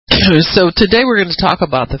So today we're going to talk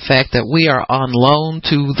about the fact that we are on loan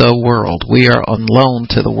to the world. We are on loan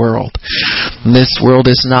to the world. And this world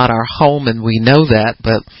is not our home, and we know that,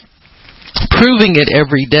 but proving it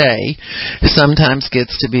every day sometimes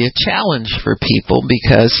gets to be a challenge for people,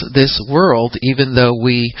 because this world, even though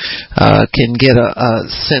we can get a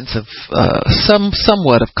sense of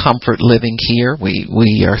somewhat of comfort living here,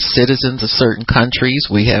 we are citizens of certain countries,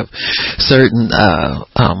 we have certain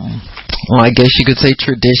well, I guess you could say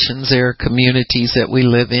traditions. There are communities that we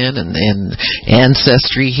live in, and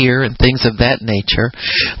ancestry here and things of that nature.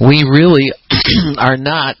 We really are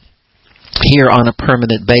not here on a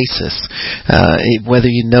permanent basis.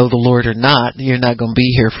 Whether you know the Lord or not, you're not going to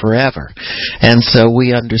be here forever. And so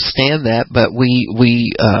we understand that, but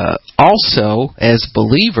we also, as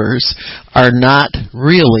believers, are not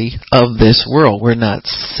really of this world. We're not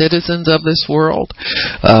citizens of this world.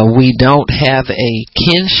 We don't have a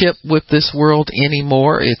kinship with this world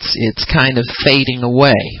anymore. It's kind of fading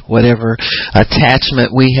away. Whatever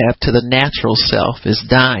attachment we have to the natural self is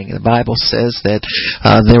dying. The Bible says that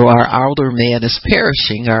our outer man is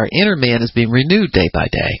perishing, our inner man is being renewed day by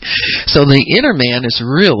day. So the inner man is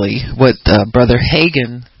really what Brother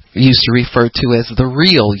Hagin used to refer to as the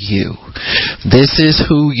real you. This is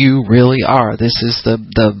who you really are. This is the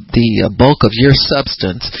bulk of your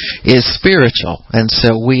substance is spiritual. And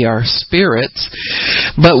so we are spirits,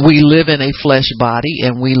 but we live in a flesh body,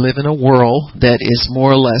 and we live in a world that is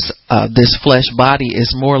more or less, this flesh body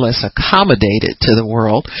is more or less accommodated to the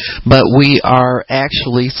world, but we are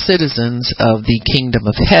actually citizens of the kingdom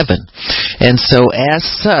of heaven. And so as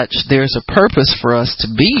such, there's a purpose for us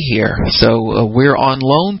to be here. So we're on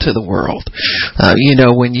loan to the world.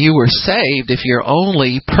 When you were saved, if your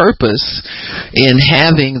only purpose in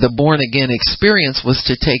having the born again experience was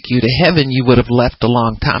to take you to heaven, you would have left a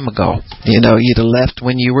long time ago. You'd have left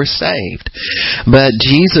when you were saved. But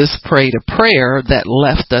Jesus prayed a prayer that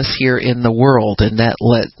left us here in the world, and that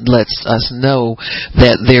lets us know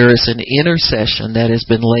that there is an intercession that has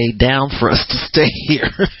been laid down for us to stay here,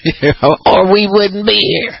 or we wouldn't be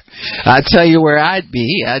here. I tell you where I'd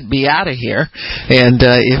be out of here. And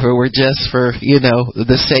if it were just for,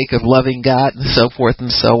 the sake of loving God and so forth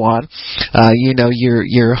and so on,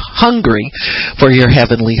 you're hungry for your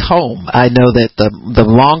heavenly home. I know that the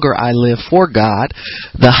longer I live for God,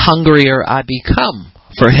 the hungrier I become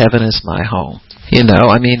for heaven as my home.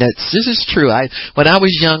 This is true. When I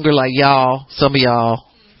was younger, like y'all, some of y'all,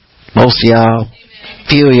 most of y'all,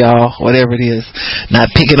 few of y'all, whatever it is, not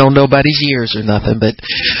picking on nobody's years or nothing, but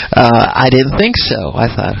I didn't think so. I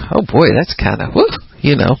thought, oh boy, that's kind of,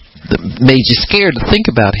 made you scared to think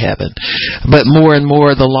about heaven. But more and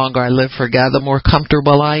more, the longer I live for God, the more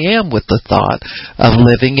comfortable I am with the thought of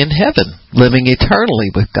living in heaven, living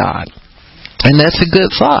eternally with God. And that's a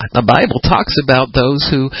good thought. The Bible talks about those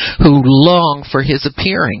who long for His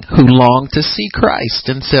appearing, who long to see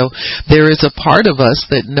Christ. And so there is a part of us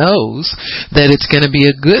that knows that it's going to be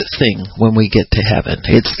a good thing when we get to heaven.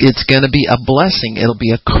 It's going to be a blessing. It'll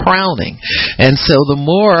be a crowning. And so the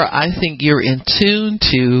more I think you're in tune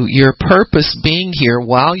to your purpose being here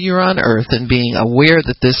while you're on earth and being aware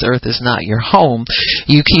that this earth is not your home,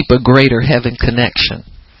 you keep a greater heaven connection.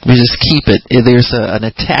 You just keep it. There's an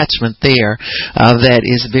attachment there that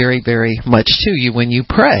is very, very much to you. When you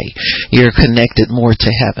pray, you're connected more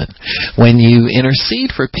to heaven. When you intercede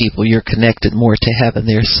for people, you're connected more to heaven.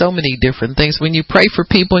 There's so many different things. When you pray for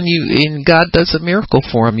people and God does a miracle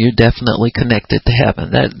for them, you're definitely connected to heaven.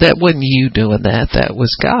 That wasn't you doing that. That was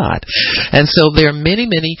God. And so there are many,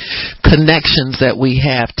 many connections that we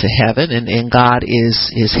have to heaven, and God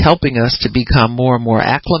is helping us to become more and more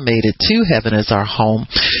acclimated to heaven as our home.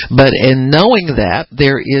 But in knowing that,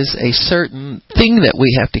 there is a certain thing that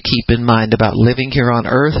we have to keep in mind about living here on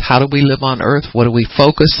earth. How do we live on earth? What do we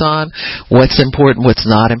focus on? What's important? What's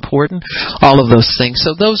not important? All of those things.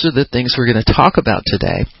 So those are the things we're going to talk about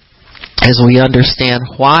today, as we understand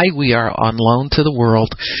why we are on loan to the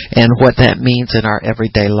world and what that means in our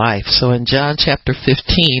everyday life. So in John chapter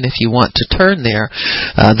 15, if you want to turn there,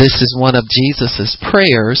 this is one of Jesus'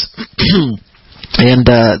 prayers. And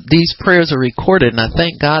these prayers are recorded, and I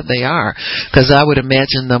thank God they are, because I would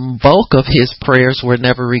imagine the bulk of His prayers were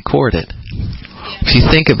never recorded. If you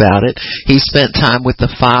think about it, He spent time with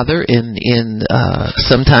the Father.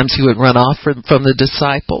 Sometimes He would run off from the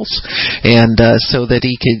disciples, and so that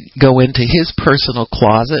He could go into His personal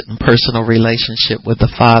closet and personal relationship with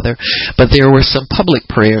the Father. But there were some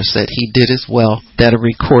public prayers that He did as well that are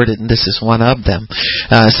recorded, and this is one of them.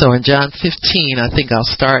 So in John 15, I think I'll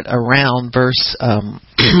start around verse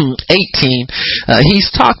 18.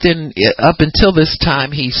 He's talked up until this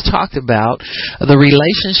time, he's talked about the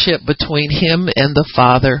relationship between him and the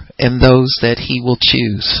Father and those that he will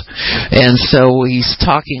choose. And so he's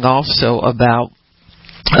talking also about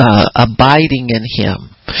abiding in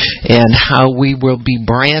him, and how we will be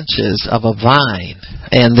branches of a vine,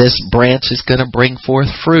 and this branch is going to bring forth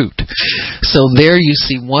fruit. So there you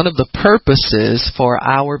see one of the purposes for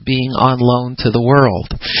our being on loan to the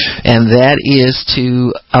world, and that is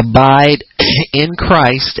to abide in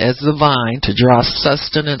Christ as the vine, to draw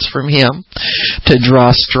sustenance from him, to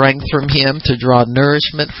draw strength from him, to draw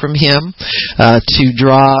nourishment from him, to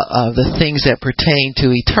draw the things that pertain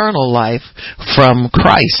to eternal life from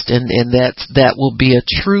Christ, and that will be a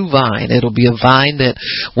true vine. It'll be a vine that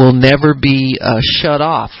will never be shut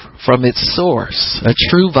off from its source. A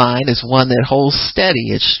true vine is one that holds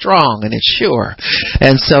steady, it's strong, and it's sure.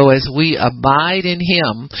 And so as we abide in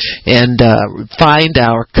him and find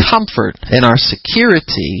our comfort and our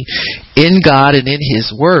security in God and in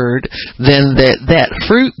his word, then that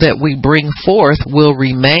fruit that we bring forth will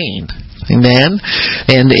remain. Amen.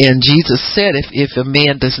 And Jesus said if a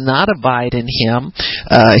man does not abide in him,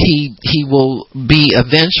 he will be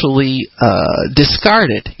eventually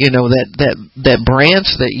discarded. You know, that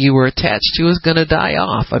branch that you were attached to is going to die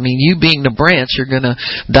off. I mean, you being the branch, you're going to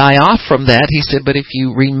die off from that. He said, but if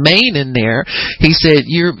you remain in there, he said,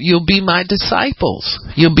 you'll be my disciples.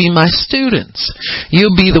 You'll be my students.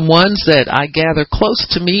 You'll be the ones that I gather close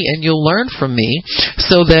to me, and you'll learn from me,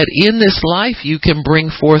 so that in this life you can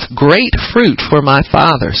bring forth great fruit for my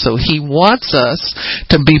Father. So he wants us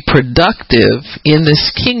to be productive in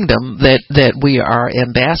this kingdom that we are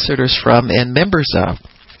ambassadors from and members of.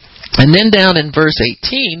 And then down in verse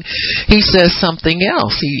 18, he says something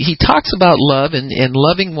else. He talks about love and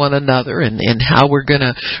loving one another and how we're going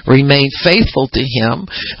to remain faithful to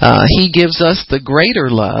him. He gives us the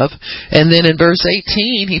greater love. And then in verse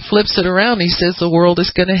 18, he flips it around. He says the world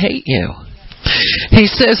is going to hate you. He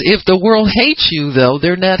says if the world hates you, though,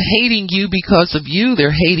 they're not hating you because of you,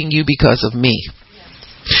 they're hating you because of me.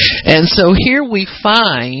 And so here we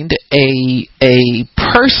find a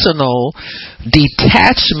personal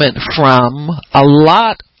detachment from a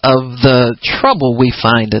lot of the trouble we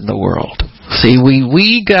find in the world. See,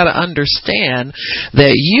 we got to understand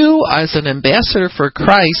that you as an ambassador for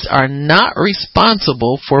Christ are not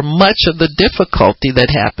responsible for much of the difficulty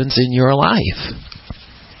that happens in your life.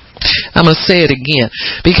 I'm going to say it again,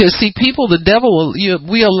 because see, people, the devil,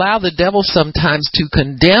 we allow the devil sometimes to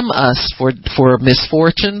condemn us for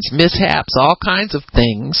misfortunes, mishaps, all kinds of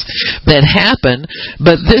things that happen,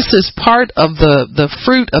 but this is part of the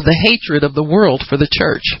fruit of the hatred of the world for the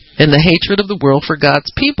church and the hatred of the world for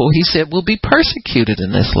God's people. He said we'll be persecuted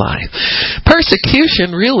in this life.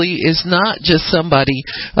 Persecution really is not just somebody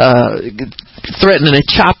threatening to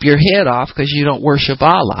chop your head off because you don't worship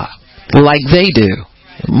Allah like they do.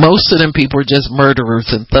 Most of them people are just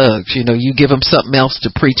murderers and thugs. You know, you give them something else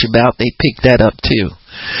to preach about, they pick that up too.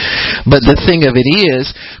 But the thing of it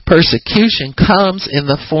is, persecution comes in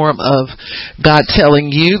the form of God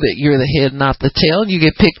telling you that you're the head, not the tail, and you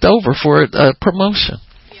get picked over for a promotion.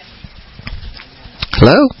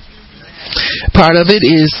 Hello? Part of it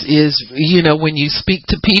is, you know, when you speak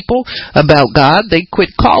to people about God, they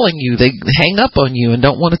quit calling you. They hang up on you and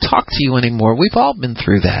don't want to talk to you anymore. We've all been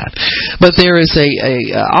through that. But there is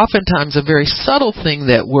oftentimes a very subtle thing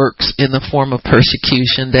that works in the form of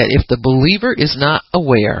persecution, that if the believer is not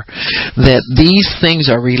aware that these things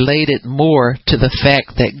are related more to the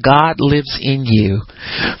fact that God lives in you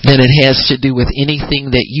than it has to do with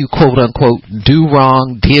anything that you quote unquote do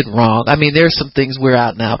wrong, did wrong. I mean, there's some things we're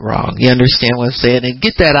out and out wrong. You understand what I'm saying? And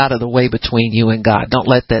get that out of the way between you and God.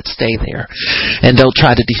 Don't let that stay there. And don't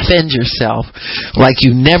try to defend yourself like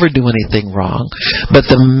you never do anything wrong. But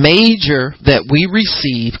the major that we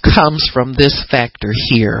receive comes from this factor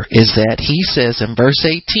here, is that he says in verse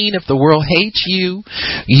 18, if the world hates you,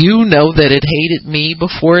 you know that it hated me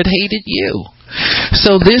before it hated you.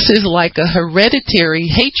 So this is like a hereditary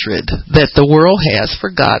hatred that the world has for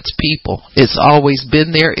God's people. It's always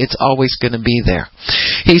been there. It's always going to be there.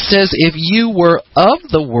 He says if you were of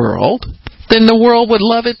the world, then the world would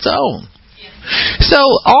love its own. So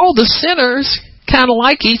all the sinners kind of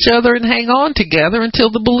like each other and hang on together until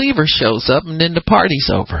the believer shows up and then the party's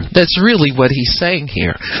over. That's really what he's saying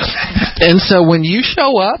here. And so when you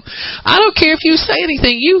show up, I don't care if you say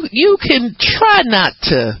anything. You can try not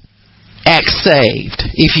to act saved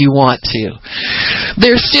if you want to.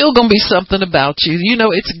 There's still going to be something about you. You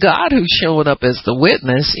know, it's God who's showing up as the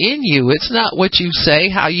witness in you. It's not what you say,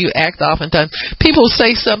 how you act oftentimes. People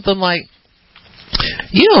say something like,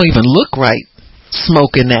 you don't even look right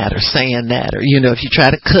smoking that or saying that, or if you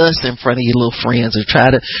try to cuss in front of your little friends or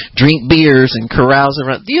try to drink beers and carouse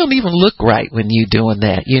around, you don't even look right when you're doing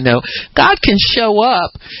that. God can show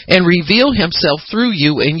up and reveal himself through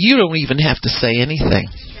you, and you don't even have to say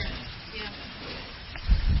anything.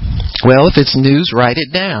 Well, if it's news, write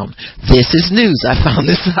it down. This is news. I found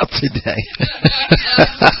this out today.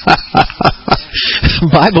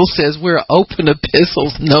 Bible says we're open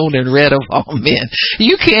epistles known and read of all men.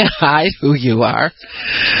 You can't hide who you are.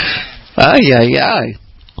 Ay, ay, ay.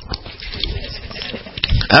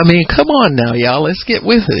 I mean, come on now, y'all. Let's get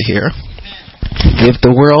with it here. If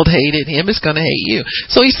the world hated him, it's going to hate you.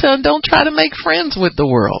 So he said, don't try to make friends with the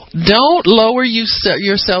world. Don't lower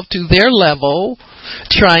yourself to their level,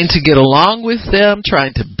 trying to get along with them,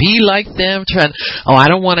 trying to be like them, I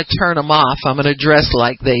don't want to turn them off. I'm going to dress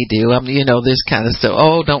like they do. This kind of stuff.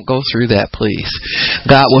 Oh, don't go through that, please.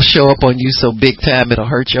 God will show up on you so big time it'll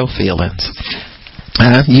hurt your feelings.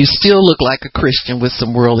 You still look like a Christian with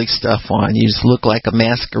some worldly stuff on. You just look like a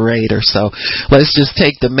masquerader. So let's just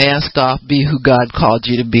take the mask off, be who God called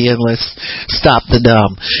you to be, and let's stop the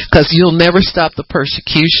dumb. Because you'll never stop the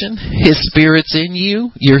persecution. His Spirit's in you.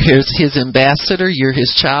 You're his ambassador. You're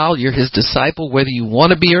his child. You're his disciple, whether you want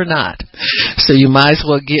to be or not. So you might as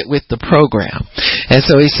well get with the program. And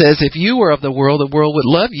so he says, if you were of the world would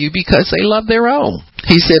love you because they love their own.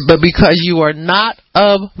 He said, but because you are not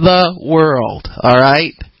of the world, all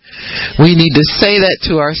right? We need to say that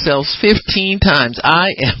to ourselves 15 times. I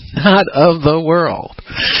am not of the world.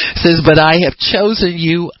 It says, but I have chosen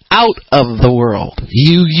you out of the world.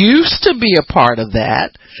 You used to be a part of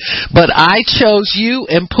that, but I chose you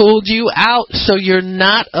and pulled you out, so you're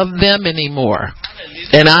not of them anymore.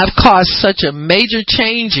 And I've caused such a major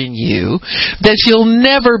change in you that you'll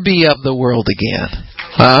never be of the world again.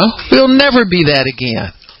 We'll never be that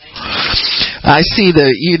again. I see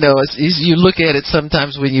you look at it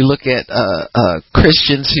sometimes when you look at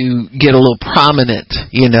Christians who get a little prominent,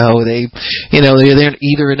 they're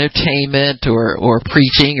either entertainment or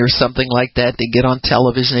preaching or something like that. They get on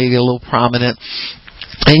television, they get a little prominent.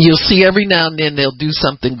 And you'll see every now and then they'll do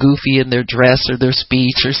something goofy in their dress or their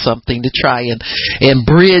speech or something to try and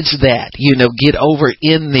bridge that, get over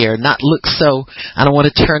in there, not look so, I don't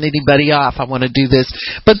want to turn anybody off, I want to do this.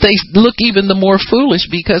 But they look even the more foolish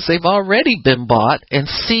because they've already been bought and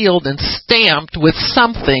sealed and stamped with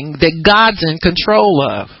something that God's in control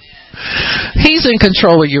of. He's in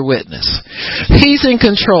control of your witness. He's in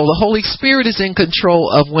control. The Holy Spirit is in control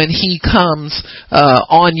of when He comes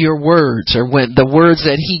on your words, or when the words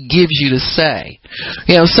that He gives you to say.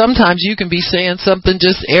 Sometimes you can be saying something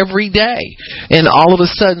just every day, and all of a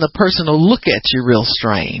sudden the person will look at you real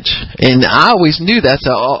strange. And I always knew that.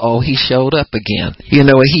 So, he showed up again. He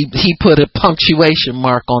put a punctuation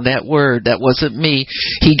mark on that word. That wasn't me.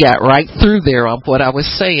 He got right through there on what I was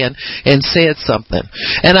saying and said something.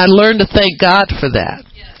 And I learned to thank God for that,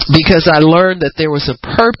 because I learned that there was a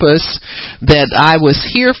purpose that I was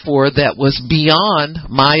here for that was beyond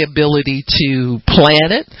my ability to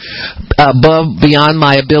plan it, beyond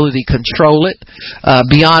my ability to control it,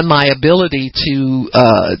 beyond my ability to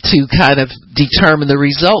kind of determine the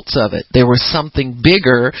results of it. There was something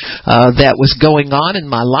bigger that was going on in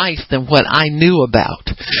my life than what I knew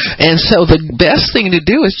about. And so the best thing to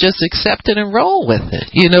do is just accept it and roll with it.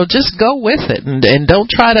 Just go with it and don't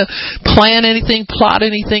try to plan anything, plot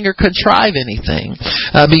anything, or contrive anything.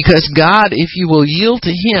 Because God, if you will yield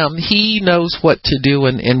to Him, He knows what to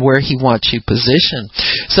do and where He wants you positioned.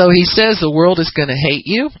 So He says the world is going to hate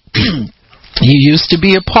you. You used to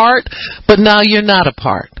be a part, but now you're not a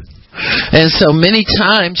part. And so many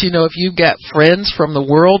times, if you've got friends from the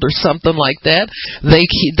world or something like that, they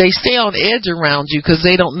stay on edge around you because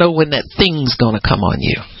they don't know when that thing's going to come on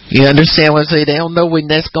you. You understand what I'm saying? They don't know when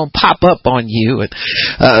that's going to pop up on you. And,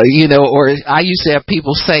 or I used to have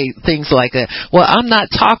people say things like that. Well, I'm not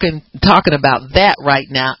talking about that right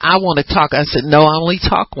now. I want to talk. I said, no, I only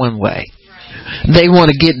talk one way. They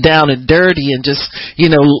want to get down and dirty and just,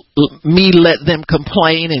 me let them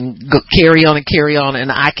complain and carry on,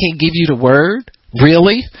 and I can't give you the word?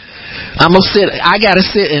 Really? I got to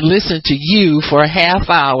sit and listen to you for a half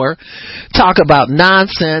hour, talk about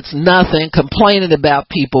nonsense, nothing, complaining about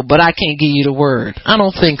people, but I can't give you the word. I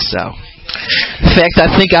don't think so. In fact, I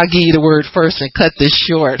think I'll give you the word first and cut this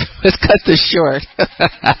short. Let's cut this short.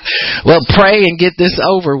 Well, pray and get this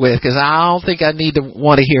over with, because I don't think I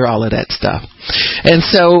want to hear all of that stuff. And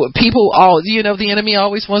so people the enemy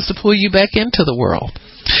always wants to pull you back into the world.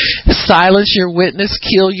 Silence your witness,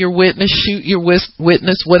 kill your witness, shoot your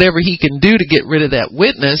witness, whatever he can do to get rid of that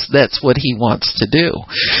witness, that's what he wants to do.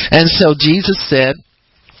 And so Jesus said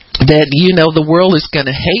that, the world is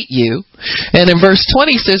going to hate you. And in verse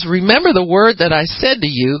 20 says, remember the word that I said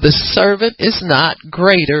to you, the servant is not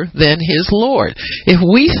greater than his Lord. If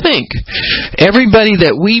we think everybody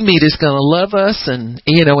that we meet is going to love us and,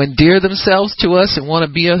 endear themselves to us and want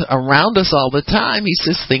to be around us all the time, he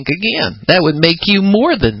says, think again. That would make you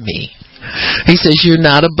more than me. He says, you're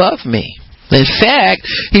not above me. In fact,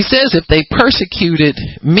 he says, if they persecuted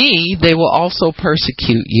me, they will also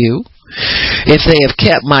persecute you. If they have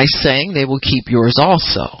kept my saying, they will keep yours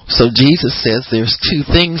also. So Jesus says there's two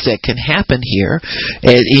things that can happen here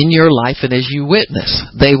in your life and as you witness.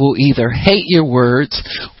 They will either hate your words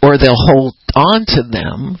or they'll hold on to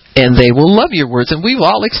them and they will love your words. And we've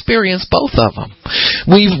all experienced both of them.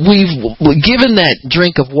 We've given that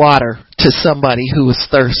drink of water to somebody who was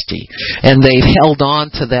thirsty and they've held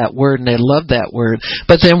on to that word and they love that word.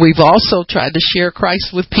 But then we've also tried to share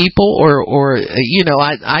Christ with people or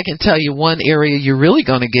I can tell you one area you're really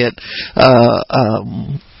going to get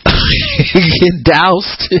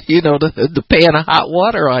doused, the pan of hot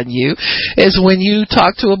water on you is when you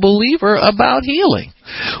talk to a believer about healing.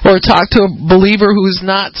 Or talk to a believer who's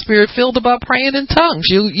not spirit-filled about praying in tongues.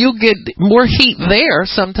 You'll get more heat there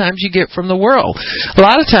sometimes you get from the world. A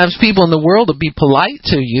lot of times people in the world will be polite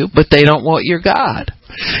to you, but they don't want your God.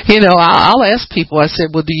 I'll ask people, I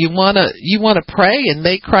said, well, do you want to pray and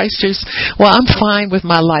make Christ just, well, I'm fine with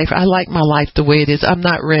my life. I like my life the way it is. I'm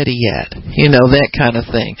not ready yet. That kind of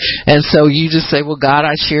thing. And so you just say, well, God,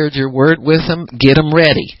 I shared your word with them. Get them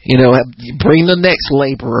ready. Bring the next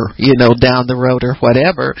laborer, down the road or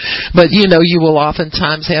whatever. But, you will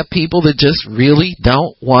oftentimes have people that just really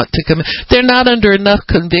don't want to come. They're not under enough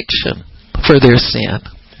conviction for their sin.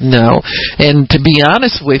 No. And to be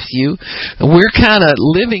honest with you, we're kind of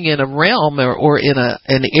living in a realm or in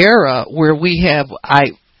an era where we have,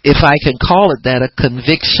 if I can call it that, a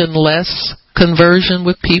conviction-less conversion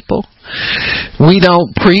with people. We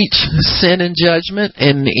don't preach sin and judgment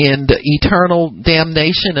and eternal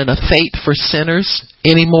damnation and a fate for sinners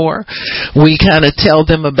anymore. We kind of tell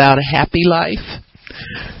them about a happy life.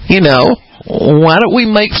 Why don't we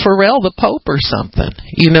make Pharrell the Pope or something?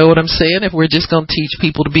 You know what I'm saying? If we're just going to teach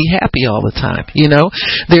people to be happy all the time,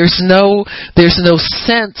 there's no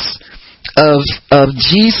sense of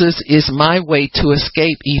Jesus is my way to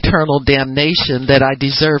escape eternal damnation that I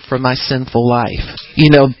deserve for my sinful life. We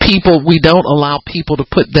don't allow people to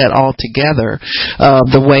put that all together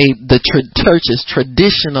the way the church has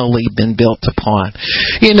traditionally been built upon.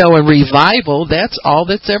 In revival, that's all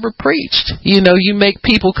that's ever preached. You make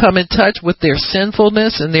people come in touch with their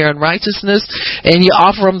sinfulness and their unrighteousness and you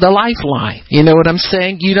offer them the lifeline. You know what I'm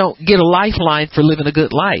saying? You don't get a lifeline for living a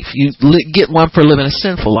good life. You get one for living a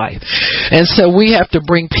sinful life. And so we have to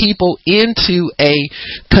bring people into a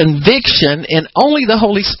conviction, and only the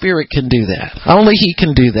Holy Spirit can do that. Only He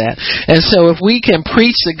can do that. And so if we can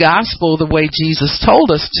preach the gospel the way Jesus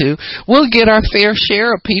told us to, we'll get our fair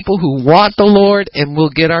share of people who want the Lord, and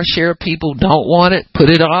we'll get our share of people who don't want it,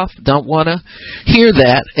 put it off, don't want to hear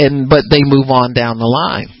that, but they move on down the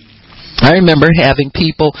line. I remember having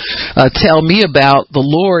people tell me about the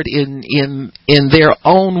Lord in their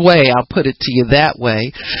own way, I'll put it to you that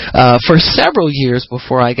way, for several years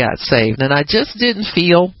before I got saved. And I just didn't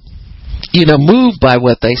feel, moved by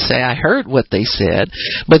what they say. I heard what they said,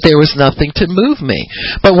 but there was nothing to move me.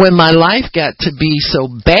 But when my life got to be so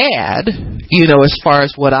bad, as far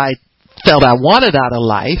as what I felt I wanted out of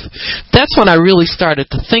life, that's when I really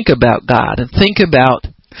started to think about God and think about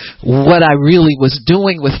what I really was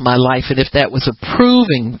doing with my life and if that was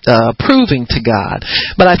proving to God.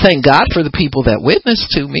 But I thank God for the people that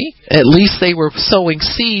witnessed to me. At least they were sowing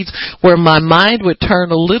seeds where my mind would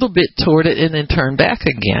turn a little bit toward it and then turn back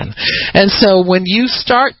again. And so when you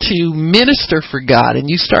start to minister for God and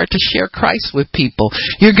you start to share Christ with people,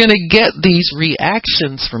 you're going to get these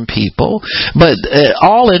reactions from people. But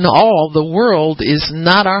all in all, the world is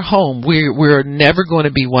not our home. We're never going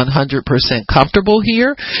to be 100% comfortable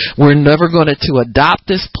here. We're never going to adopt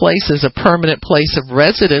this place as a permanent place of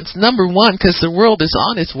residence. Number one, because the world is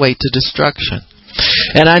on its way to destruction.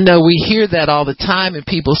 And I know we hear that all the time, and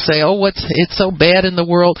people say, oh, it's so bad in the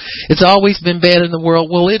world. It's always been bad in the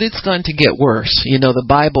world. Well, it's going to get worse. The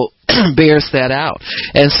Bible bears that out.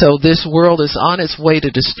 And so this world is on its way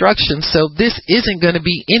to destruction. So this isn't going to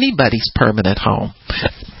be anybody's permanent home.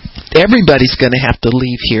 everybody's going to have to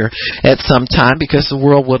leave here at some time, because the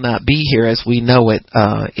world will not be here as we know it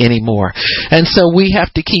anymore. And so we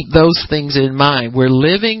have to keep those things in mind. We're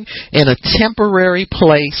living in a temporary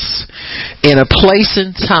place, in a place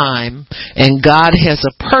in time, and God has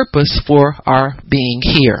a purpose for our being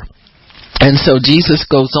here. And so Jesus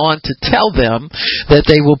goes on to tell them that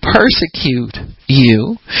they will persecute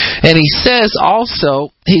you. And he says also,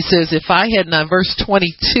 if I had not, verse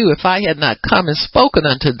 22, if I had not come and spoken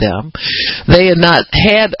unto them, they had not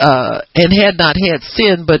had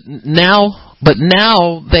sin, but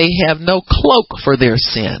now they have no cloak for their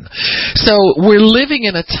sin. So we're living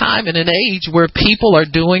in a time and an age where people are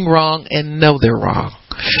doing wrong and know they're wrong.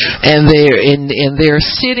 And they're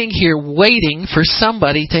sitting here waiting for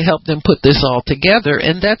somebody to help them put this all together,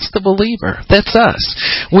 and that's the believer. That's us.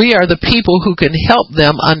 We are the people who can help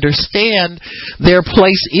them understand their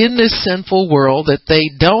place in this sinful world, that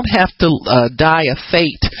they don't have to die a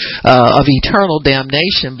fate of eternal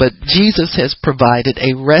damnation, but Jesus has provided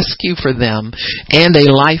a rescue for them and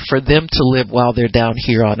a life for them to live while they're down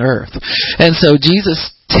here on earth. And so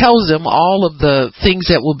Jesus tells them all of the things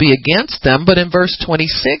that will be against them, but in verse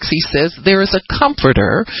 26 he says, there is a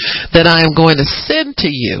comforter that I am going to send to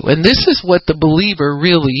you. And this is what the believer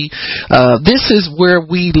really, this is where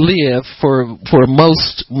we live for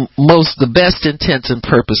most the best intents and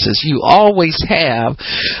purposes. You always have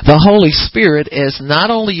the Holy Spirit as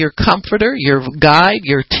not only your comforter, your guide,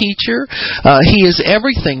 your teacher. He is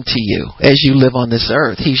everything to you as you live on this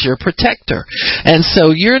earth. He's your protector. And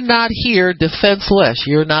so you're not here defenseless.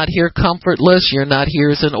 You're not here comfortless. You're not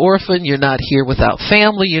here as an orphan. You're not here without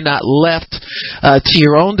family. You're not left to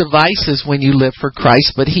your own devices when you live for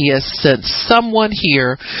Christ, but He has sent someone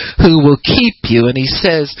here who will keep you. And He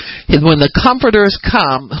says, when the Comforter is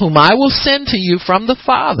come, whom I will send to you from the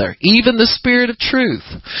Father, even the Spirit of truth,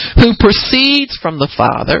 who proceeds from the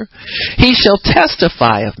Father, He shall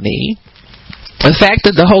testify of me. The fact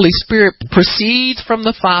that the Holy Spirit proceeds from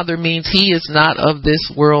the Father means He is not of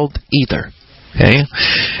this world either. Okay?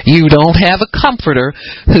 You don't have a comforter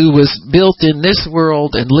who was built in this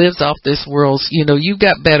world and lives off this world. You know, you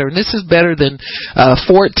got better. And this is better than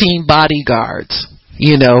 14 bodyguards,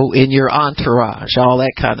 you know, in your entourage, all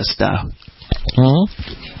that kind of stuff.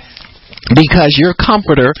 Because your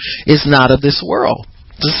comforter is not of this world.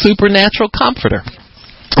 It's a supernatural comforter.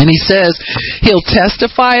 And He says, He'll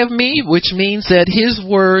testify of me, which means that His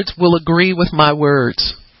words will agree with my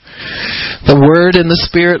words. The Word and the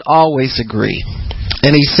Spirit always agree.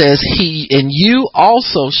 And He says, He and you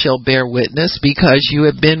also shall bear witness, because you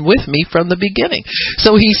have been with me from the beginning.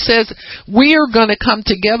 So He says, we are going to come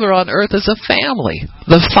together on earth as a family.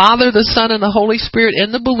 The Father, the Son, and the Holy Spirit,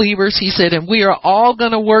 and the believers, He said, and we are all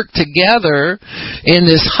going to work together in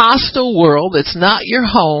this hostile world that's not your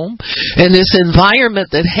home, and this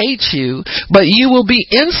environment that hates you, but you will be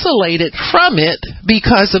insulated from it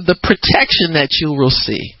because of the protection that you will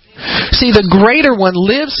see. See, the greater one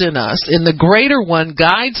lives in us, and the greater one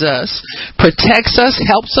guides us, protects us,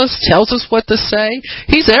 helps us, tells us what to say.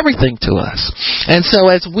 He's everything to us. And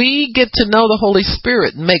so as we get to know the Holy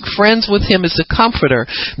Spirit and make friends with Him as a comforter,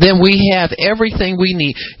 then we have everything we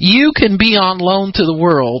need. You can be on loan to the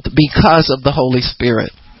world because of the Holy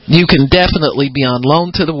Spirit. You can definitely be on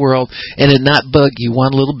loan to the world and it not bug you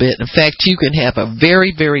one little bit. In fact, you can have a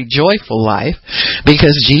very, very joyful life,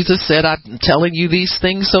 because Jesus said, I'm telling you these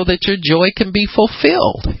things so that your joy can be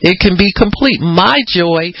fulfilled. It can be complete. My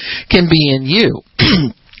joy can be in you.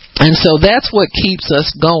 And so that's what keeps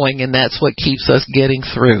us going, and that's what keeps us getting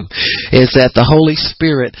through, is that the Holy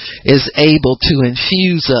Spirit is able to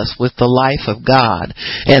infuse us with the life of God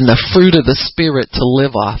and the fruit of the Spirit to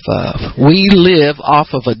live off of. We live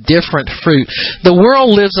off of a different fruit. The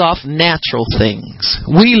world lives off natural things.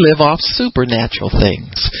 We live off supernatural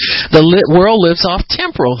things. The world lives off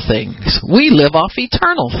temporal things. We live off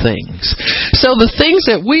eternal things. So the things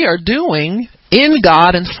that we are doing in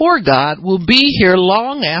God and for God will be here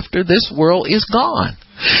long after this world is gone.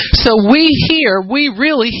 So we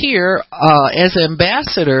really here, as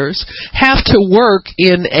ambassadors, have to work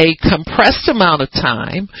in a compressed amount of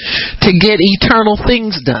time to get eternal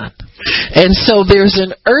things done. And so there's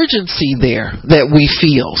an urgency there that we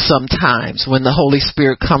feel sometimes when the Holy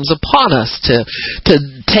Spirit comes upon us to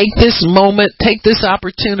take this moment, take this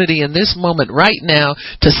opportunity in this moment right now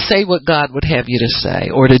to say what God would have you to say,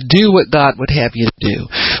 or to do what God would have you to do,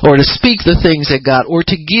 or to speak the things that God, or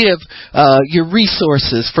to give your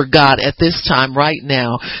resources for God at this time right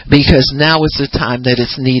now, because now is the time that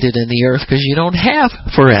it's needed in the earth, because you don't have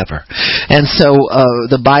forever. And so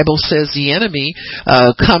the Bible says the enemy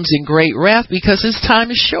comes in great wrath because his time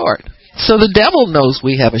is short. So the devil knows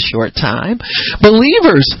we have a short time.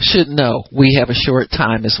 Believers should know we have a short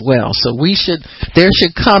time as well. So there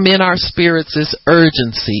should come in our spirits this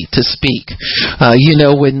urgency to speak.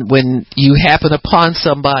 When you happen upon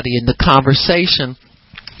somebody in the conversation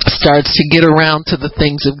starts to get around to the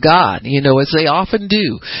things of God, as they often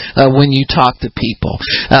do when you talk to people.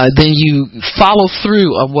 Then you follow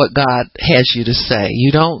through on what God has you to say. You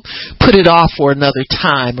don't put it off for another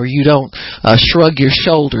time, or you don't shrug your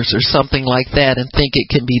shoulders or something like that and think it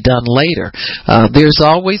can be done later. There's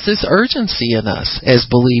always this urgency in us as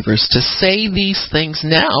believers to say these things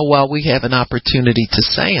now while we have an opportunity to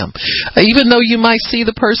say them. Even though you might see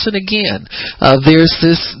the person again, there's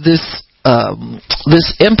this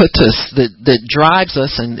impetus that drives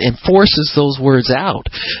us and forces those words out,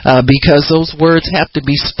 because those words have to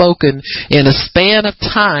be spoken in a span of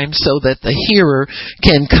time so that the hearer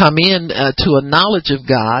can come in to a knowledge of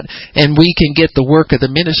God, and we can get the work of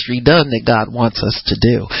the ministry done that God wants us to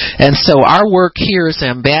do. And so our work here as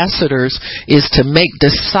ambassadors is to make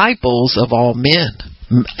disciples of all men.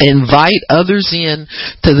 Invite others in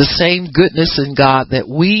to the same goodness in God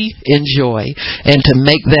that we enjoy, and to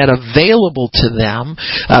make that available to them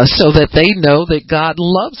so that they know that God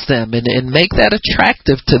loves them, and make that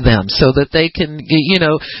attractive to them so that they can,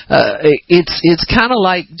 it's kind of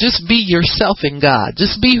like just be yourself in God.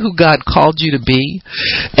 Just be who God called you to be,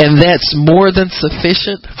 and that's more than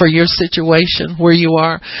sufficient for your situation where you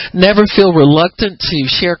are. Never feel reluctant to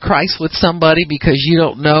share Christ with somebody because you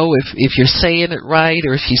don't know if you're saying it right,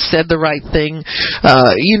 or if you said the right thing.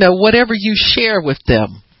 Whatever you share with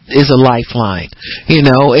them is a lifeline,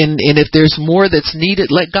 and if there's more that's needed,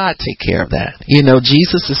 let God take care of that.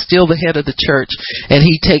 Jesus is still the head of the church, and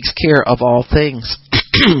he takes care of all things.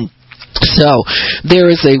 So there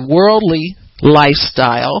is a worldly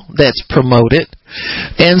lifestyle that's promoted,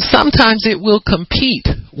 and sometimes it will compete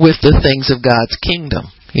with the things of God's kingdom.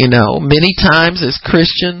 Many times as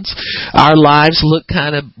Christians, our lives look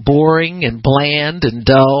kind of boring and bland and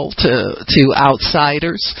dull to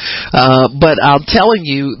outsiders. But I'm telling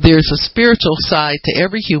you, there's a spiritual side to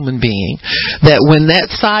every human being that when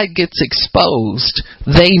that side gets exposed,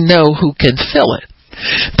 they know who can fill it.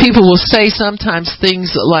 People will say sometimes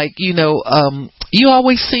things like, you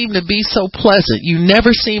always seem to be so pleasant. You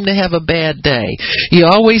never seem to have a bad day. You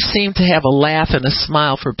always seem to have a laugh and a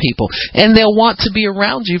smile for people. And they'll want to be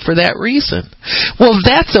around you for that reason. Well,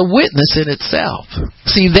 that's a witness in itself.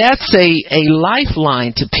 See, that's a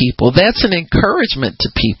lifeline to people. That's an encouragement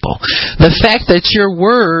to people. The fact that your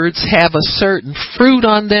words have a certain fruit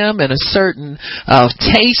on them and a certain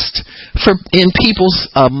taste in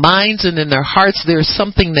people's minds and in their hearts, there's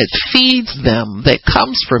something that feeds them that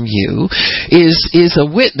comes from you, is a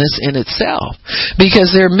witness in itself.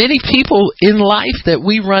 Because there are many people in life that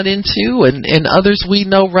we run into, and others we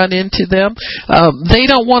know run into them. They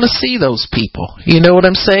don't want to see those people. You know what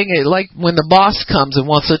I'm saying? Like when the boss comes and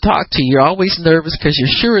wants to talk to you, you're always nervous because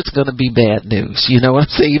you're sure it's going to be bad news. You know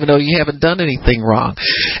what I'm saying? Even though you haven't done anything wrong.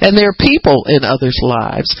 And there are people in others'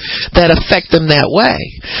 lives that affect them that way.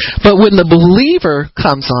 But when the believer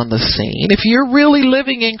comes on the scene, if you're really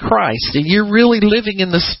living in Christ, and you're really living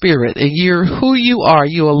in the Spirit, and you're who you are,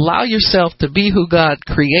 you allow yourself to be who God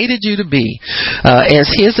created you to be,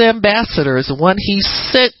 as his ambassador, as the one he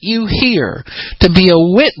sent you here to be a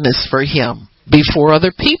witness for him before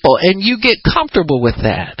other people, and you get comfortable with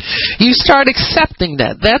that. You start accepting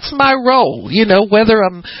that. That's my role. Whether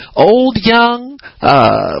I'm old, young,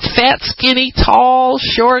 fat, skinny, tall,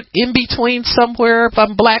 short, in between somewhere, if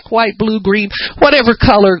I'm black, white, blue, green, whatever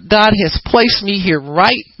color, God has placed me here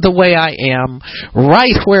right the way I am,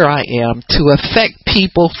 right where I am, to affect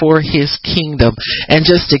people for his kingdom, and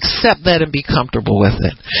just accept that and be comfortable with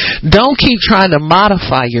it. Don't keep trying to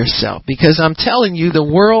modify yourself, because I'm telling you, the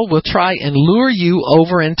world will try and lure you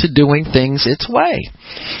over into doing things its way.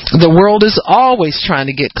 The world is always trying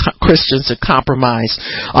to get Christians to compromise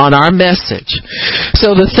on our message.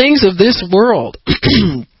 So the things of this world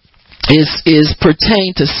is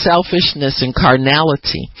pertain to selfishness and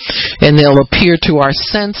carnality, and they'll appear to our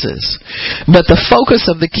senses. But the focus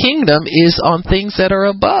of the kingdom is on things that are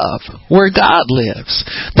above, where God lives.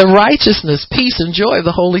 The righteousness, peace, and joy of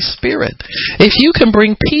the Holy Spirit. If you can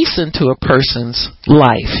bring peace into a person's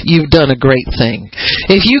life, you've done a great thing.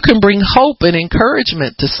 If you can bring hope and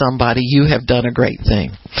encouragement to somebody, you have done a great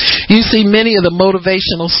thing. You see, many of the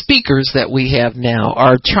motivational speakers that we have now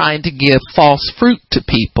are trying to give false fruit to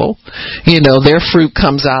people. Their fruit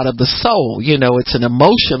comes out of the soul. It's an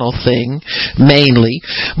emotional thing mainly,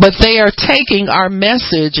 but they are taking our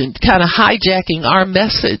message and kind of hijacking our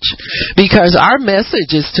message, because our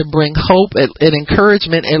message is to bring hope and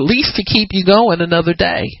encouragement, at least to keep you going another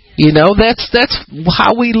day. You know, that's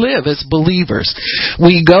how we live as believers.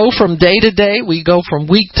 We go from day to day, we go from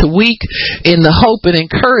week to week in the hope and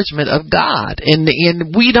encouragement of God.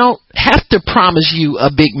 And we don't have to promise you a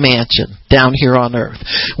big mansion down here on earth.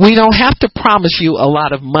 We don't have to promise you a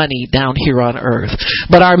lot of money down here on earth.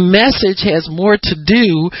 But our message has more to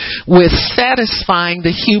do with satisfying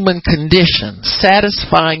the human condition,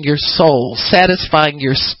 satisfying your soul, satisfying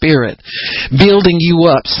your spirit, building you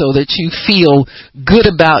up so that you feel good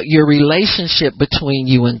about your relationship between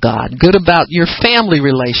you and God, good about your family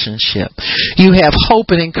relationship. You have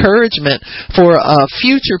hope and encouragement for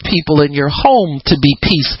future people in your home to be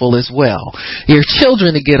peaceful as well, your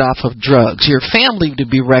children to get off of drugs, your family to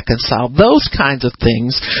be reconciled. Those kinds of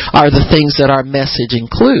things are the things that our message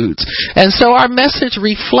includes. And so our message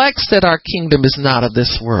reflects that our kingdom is not of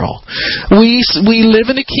this world. We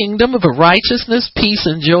live in a kingdom of righteousness, peace,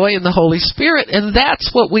 and joy in the Holy Spirit, and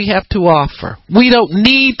that's what we have to offer. We don't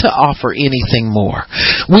need to offer anything more.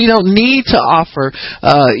 We don't need to offer,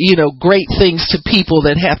 great things to people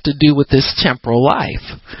that have to do with this temporal life.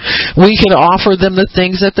 We can offer them the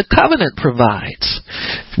things that the covenant provides.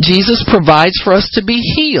 Jesus provides for us to be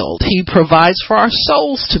healed. He provides for our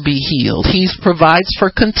souls to be healed. He provides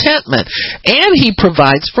for contentment. And He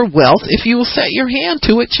provides for wealth. If you will set your hand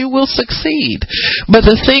to it, you will succeed. But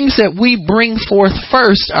the things that we bring forth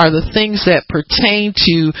first are the things that pertain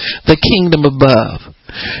to the kingdom above.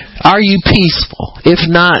 Are you peaceful? If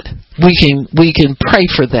not, we can pray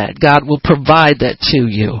for that. God will provide that to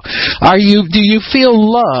you. Do you feel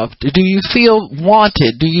loved? Do you feel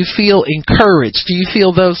wanted? Do you feel encouraged? Do you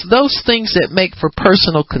feel those things that make for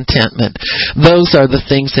personal contentment? Those are the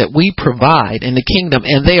things that we provide in the kingdom,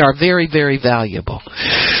 and they are very, very valuable.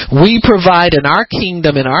 We provide in our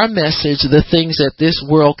kingdom, in our message, the things that this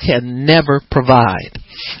world can never provide.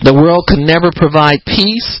 The world can never provide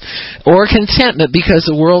peace or contentment because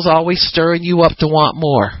the world's always stirring you up to want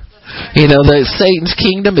more. You know, Satan's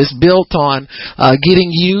kingdom is built on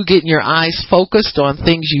getting your eyes focused on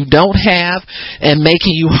things you don't have and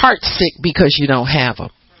making you heartsick because you don't have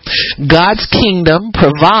them. God's kingdom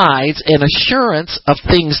provides an assurance of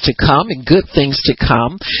things to come and good things to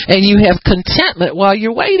come, and you have contentment while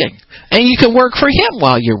you're waiting, and you can work for Him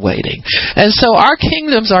while you're waiting. And so our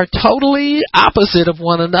kingdoms are totally opposite of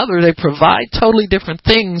one another. They provide totally different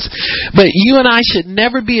things, but you and I should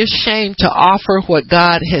never be ashamed to offer what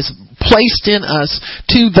God has placed in us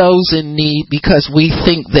to those in need because we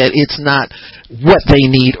think that it's not what they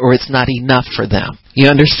need or it's not enough for them. You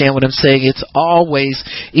understand what I'm saying? It's always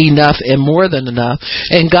enough and more than enough.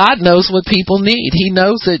 And God knows what people need. He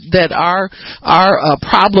knows that our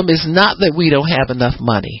problem is not that we don't have enough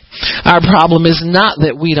money. Our problem is not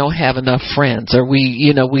that we don't have enough friends or we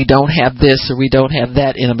don't have this or we don't have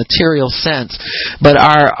that in a material sense. But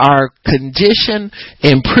our condition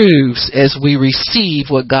improves as we receive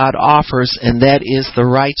what God offers, and that is the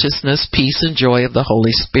righteousness, peace, and joy of the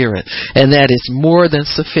Holy Spirit. And that is more than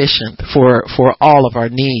sufficient for all of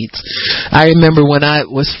our needs. I remember when I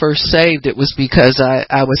was first saved, it was because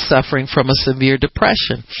I was suffering from a severe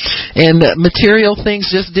depression, and material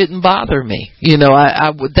things just didn't bother me.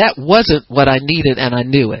 That wasn't what I needed, and I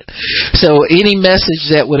knew it. So any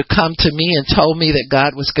message that would have come to me and told me that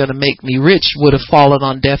God was going to make me rich would have fallen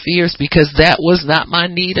on deaf ears because that was not my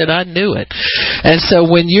need, and I knew it. And so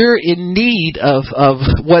when you're in need of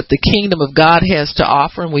what the kingdom of God has to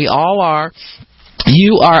offer, and we all are,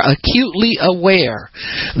 you are acutely aware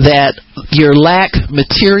that your lack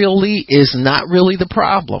materially is not really the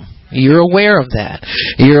problem. You're aware of that.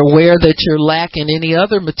 You're aware that your lack in any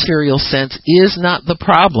other material sense is not the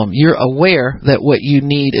problem. You're aware that what you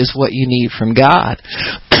need is what you need from God.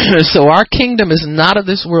 So our kingdom is not of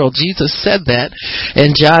this world. Jesus said that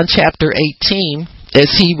in John chapter 18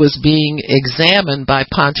 as He was being examined by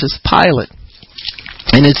Pontius Pilate.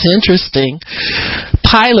 And it's interesting,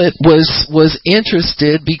 Pilate was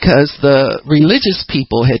interested because the religious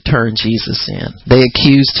people had turned Jesus in. They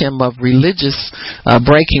accused Him of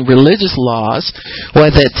breaking religious laws. Well,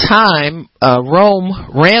 at that time, Rome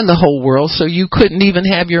ran the whole world, so you couldn't even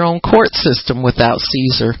have your own court system without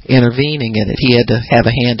Caesar intervening in it. He had to have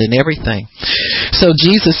a hand in everything. So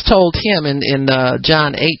Jesus told him in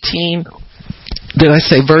John 18,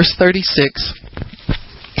 verse 36,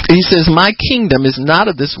 He says, my kingdom is not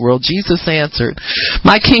of this world. Jesus answered,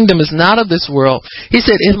 my kingdom is not of this world. He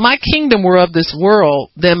said, if my kingdom were of this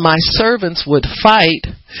world, then my servants would fight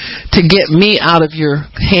to get me out of your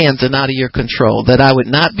hands and out of your control, that I would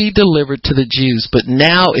not be delivered to the Jews. But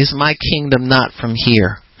now is my kingdom not from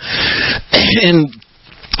here. And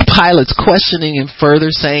Pilate's questioning him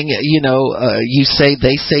further, saying,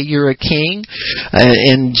 they say you're a king.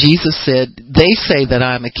 And Jesus said, they say that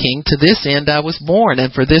I'm a king. To this end I was born,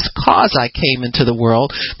 and for this cause I came into the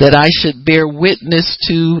world, that I should bear witness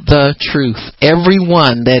to the truth.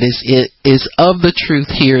 Everyone that is of the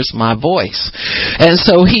truth hears my voice. And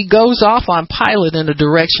so he goes off on Pilate in a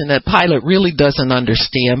direction that Pilate really doesn't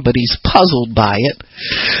understand, but he's puzzled by it.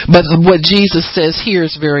 But what Jesus says here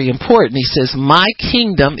is very important. He says, my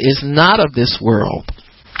kingdom is not of this world.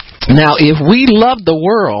 Now, if we love the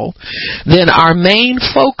world, then our main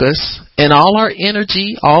focus and all our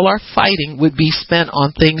energy, all our fighting would be spent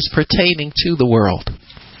on things pertaining to the world.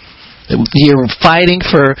 You're fighting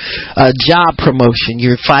for a job promotion.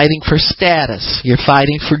 You're fighting for status. You're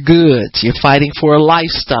fighting for goods. You're fighting for a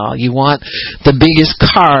lifestyle. You want the biggest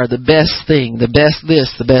car, the best thing, the best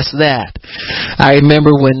this, the best that. I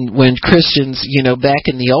remember when Christians,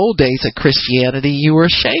 back in the old days of Christianity, you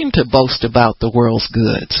were ashamed to boast about the world's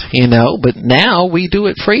goods, but now we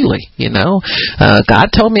do it freely,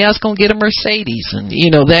 God told me I was going to get a Mercedes and,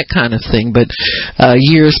 that kind of thing. But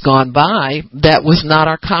years gone by, that was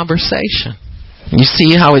not our conversation. You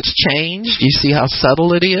see how it's changed? You see how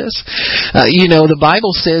subtle it is? The Bible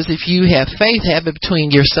says if you have faith, have it between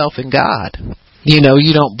yourself and God. You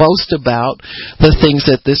don't boast about the things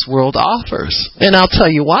that this world offers. And I'll tell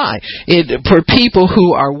you why. For people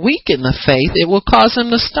who are weak in the faith, it will cause them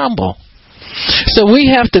to stumble. So we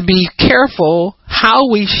have to be careful how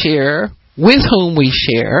we share, with whom we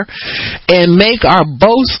share, and make our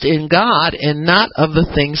boast in God and not of the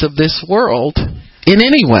things of this world in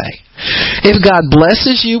any way. If God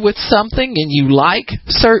blesses you with something and you like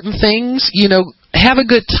certain things, have a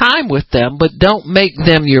good time with them, but don't make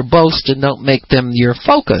them your boast and don't make them your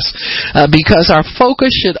focus. Because our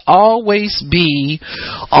focus should always be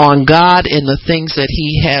on God and the things that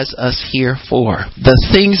He has us here for. The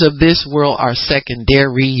things of this world are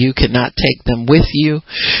secondary. You cannot take them with you.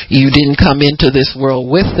 You didn't come into this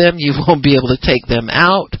world with them. You won't be able to take them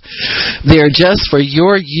out. They're just for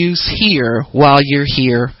your use here while you're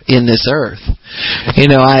here in this earth.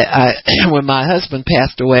 I when my husband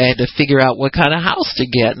passed away, I had to figure out what kind of house to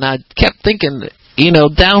get, and I kept thinking,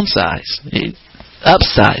 downsize,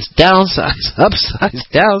 upsize, downsize, upsize,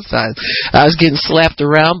 downsize. I was getting slapped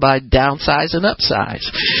around by downsize and upsize,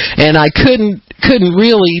 and I couldn't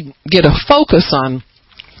really get a focus on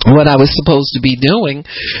what I was supposed to be doing,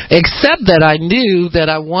 except that I knew that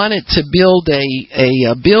I wanted to build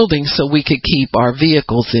a building so we could keep our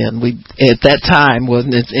vehicles in. We, at that time,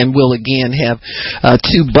 and we'll again have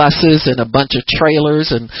 2 buses and a bunch of trailers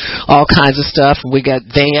and all kinds of stuff. And we got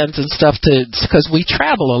vans and stuff because we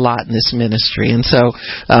travel a lot in this ministry. And so,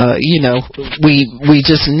 we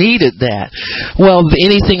just needed that. Well,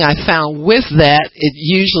 anything I found with that, it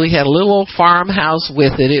usually had a little old farmhouse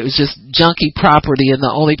with it. It was just junky property, and the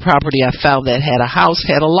only property I found that had a house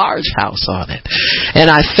had a large house on it. And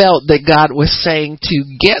I felt that God was saying to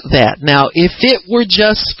get that. Now, if it were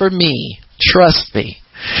just for me, trust me,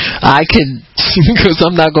 I could, because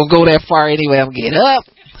I'm not going to go that far anyway. I'm getting up,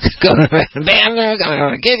 go to the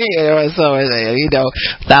kitchen, so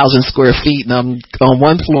 1,000 square feet, and I'm on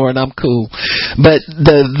one floor, and I'm cool. But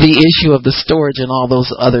the issue of the storage and all those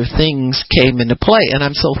other things came into play, and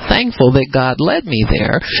I'm so thankful that God led me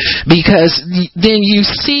there, because then you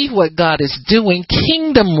see what God is doing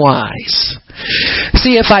kingdom-wise.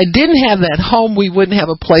 See, if I didn't have that home, we wouldn't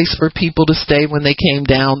have a place for people to stay when they came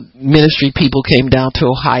down. Ministry people came down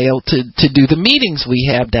to Ohio to do the meetings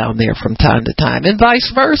we have down there from time to time, and vice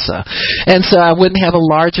versa. And so I wouldn't have a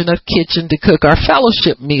large enough kitchen to cook our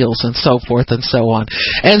fellowship meals and so forth and so on.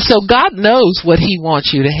 And so God knows what He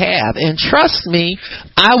wants you to have. And trust me,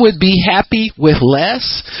 I would be happy with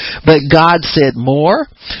less, but God said more.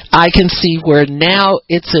 I can see where now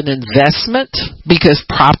it's an investment, because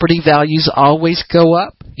property values always go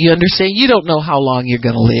up. You understand? You don't know how long you're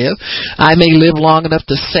going to live. I may live long enough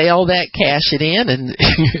to sell that, cash it in, and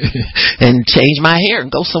and change my hair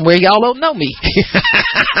and go somewhere y'all don't know me.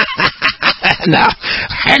 No,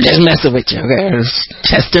 I'm just messing with you. Just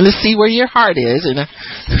testing to see where your heart is.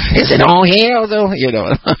 Is it on here?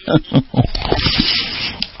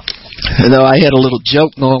 I had a little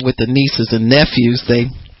joke going with the nieces and nephews.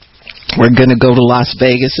 We're going to go to Las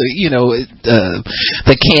Vegas.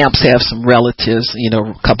 The camps have some relatives, a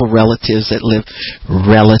couple relatives that live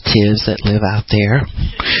out there.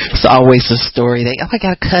 It's always a story. I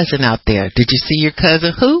got a cousin out there. Did you see your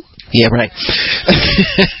cousin? Who? Yeah, right.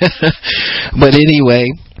 But anyway,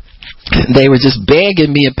 they were just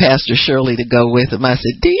begging me and Pastor Shirley to go with them. I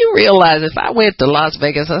said, do you realize if I went to Las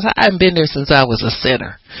Vegas, I haven't been there since I was a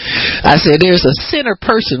sinner. I said, there's a sinner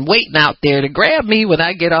person waiting out there to grab me when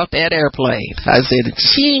I get off that airplane. I said,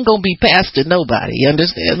 she ain't going to be pastoring nobody. You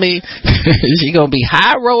understand me? She going to be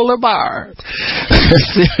high roller bar.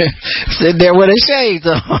 Sitting there with her shades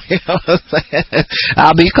on. You know what I'm saying?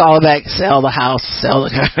 I'll be calling back, sell the house, sell the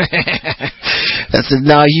car. I said,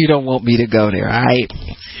 no, you don't want me to go there, all right?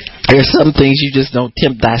 There's some things you just don't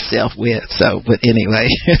tempt thyself with. So, but anyway,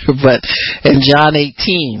 but in John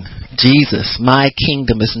 18, Jesus, my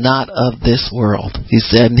kingdom is not of this world. He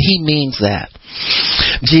said, and he means that.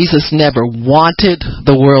 Jesus never wanted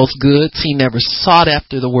the world's goods. He never sought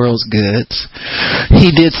after the world's goods.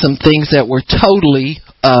 He did some things that were totally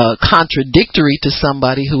contradictory to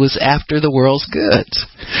somebody who was after the world's goods.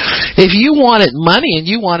 If you wanted money and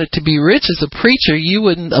you wanted to be rich as a preacher, you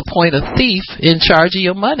wouldn't appoint a thief in charge of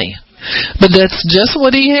your money. But that's just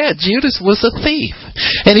what he had. Judas was a thief.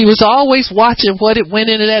 And he was always watching what it went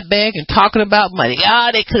into that bag and talking about money.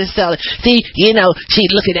 They could have sold it. See, she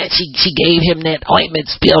look at that. She gave him that ointment,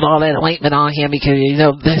 spilled all that ointment on him because,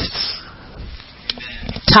 this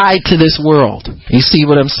tied to this world. You see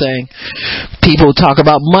what I'm saying? People who talk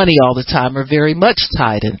about money all the time are very much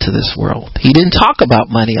tied into this world. He didn't talk about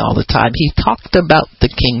money all the time. He talked about the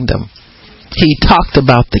kingdom. He talked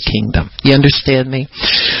about the kingdom. You understand me?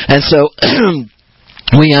 And so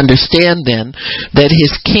we understand then that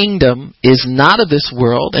his kingdom is not of this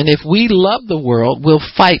world. And if we love the world, we'll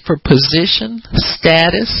fight for position,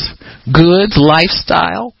 status, goods,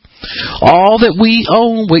 lifestyle. All that we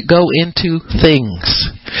own would go into things.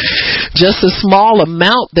 Just a small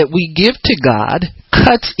amount that we give to God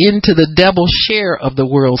cuts into the devil's share of the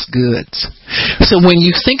world's goods. So when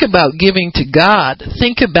you think about giving to God,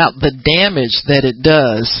 think about the damage that it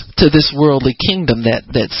does to this worldly kingdom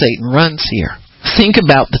that Satan runs here. Think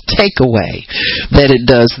about the takeaway that it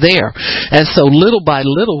does there. And so little by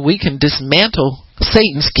little we can dismantle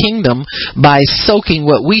Satan's kingdom by soaking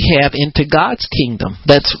what we have into God's kingdom.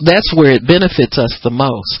 That's where it benefits us the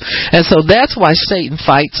most. And so that's why Satan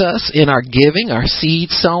fights us in our giving, our seed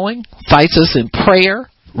sowing, fights us in prayer,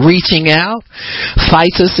 reaching out,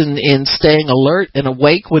 fights us in staying alert and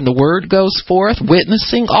awake when the word goes forth,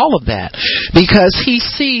 witnessing, all of that. Because he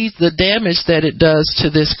sees the damage that it does to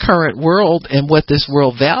this current world and what this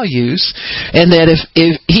world values. And that if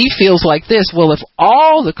he feels like this, well, if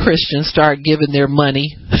all the Christians start giving their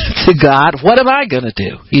money to God, what am I going to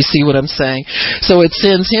do? You see what I'm saying? So it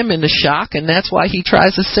sends him into shock, and that's why he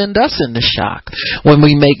tries to send us into shock when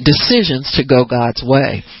we make decisions to go God's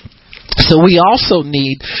way. So we also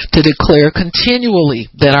need to declare continually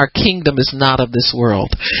that our kingdom is not of this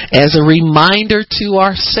world, as a reminder to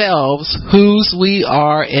ourselves whose we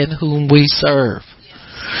are and whom we serve.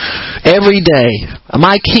 Every day,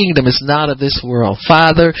 my kingdom is not of this world.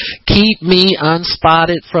 Father, keep me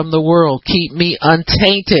unspotted from the world. Keep me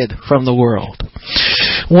untainted from the world.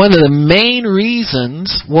 One of the main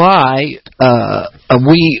reasons why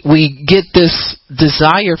we get this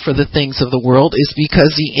desire for the things of the world is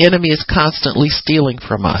because the enemy is constantly stealing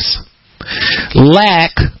from us.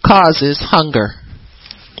 Lack causes hunger.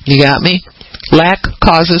 You got me? Lack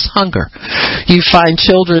causes hunger. You find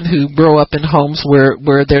children who grow up in homes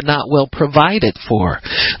where they're not well provided for.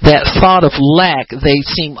 That thought of lack, they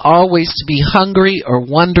seem always to be hungry or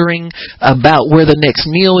wondering about where the next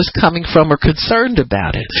meal is coming from or concerned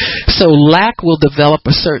about it. So lack will develop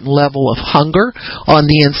a certain level of hunger on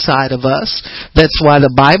the inside of us. That's why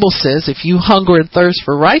the Bible says if you hunger and thirst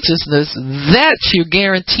for righteousness, that you're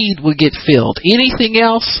guaranteed will get filled. Anything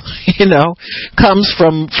else, comes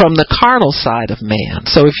from the carnal side of man.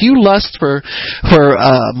 So if you lust for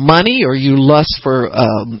money or you lust for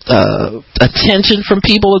attention from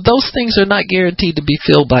people, those things are not guaranteed to be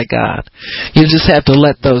filled by God. You just have to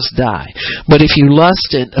let those die. But if you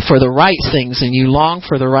lust for the right things and you long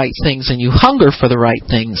for the right things and you hunger for the right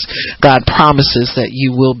things, God promises that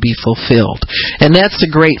you will be fulfilled. And that's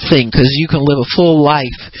the great thing, because you can live a full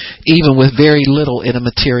life even with very little in a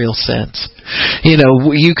material sense.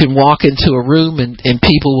 You can walk into a room and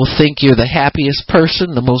people will think you're the happiest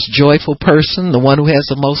person, the most joyful person, the one who has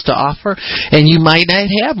the most to offer, and you might not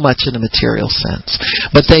have much in a material sense.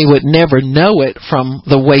 But they would never know it from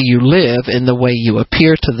the way you live and the way you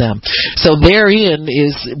appear to them. So therein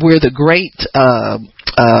is where the great,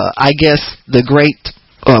 the great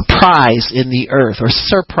prize in the earth, or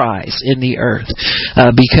surprise in the earth,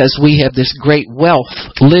 because we have this great wealth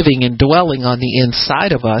living and dwelling on the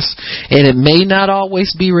inside of us, and it may not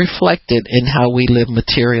always be reflected in how we live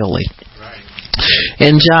materially. Right.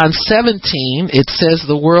 In John 17, it says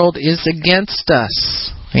the world is against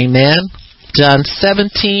us. Amen. John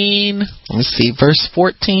 17, let me see, verse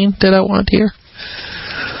 14, did I want here?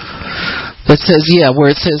 That says, where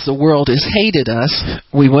it says the world has hated us.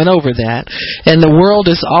 We went over that. And the world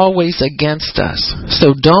is always against us.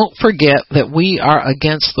 So don't forget that we are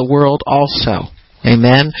against the world also.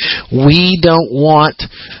 Amen. We don't want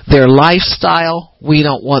their lifestyle. We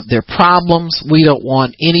don't want their problems. We don't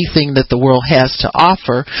want anything that the world has to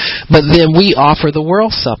offer. But then we offer the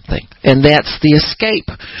world something. And that's the escape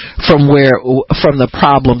from the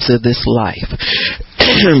problems of this life.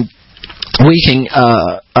 We can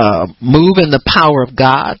move in the power of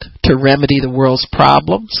God to remedy the world's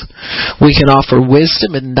problems. We can offer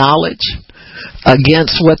wisdom and knowledge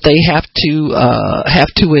against what they have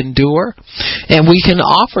to endure, and we can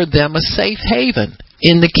offer them a safe haven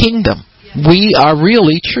in the kingdom. We are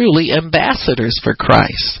really, truly ambassadors for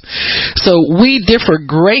Christ. So we differ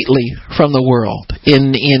greatly from the world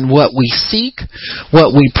in what we seek,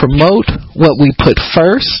 what we promote, what we put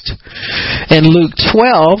first. In Luke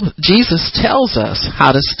 12, Jesus tells us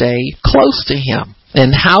how to stay close to Him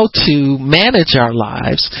and how to manage our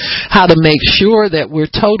lives, how to make sure that we're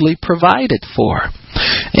totally provided for.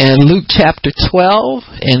 And Luke chapter 12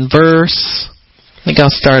 and verse, I think I'll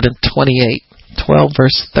start at 28. 12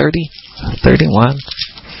 verse 30, 31.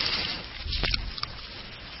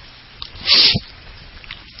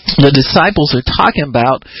 The disciples are talking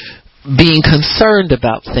about being concerned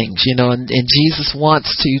about things, and Jesus wants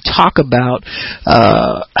to talk about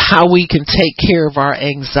how we can take care of our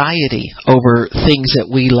anxiety over things that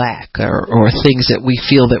we lack or things that we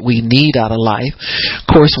feel that we need out of life. Of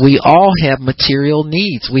course, we all have material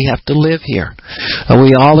needs. We have to live here.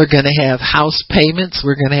 We all are going to have house payments.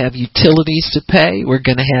 We're going to have utilities to pay. We're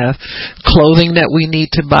going to have clothing that we need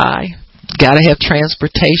to buy. Got to have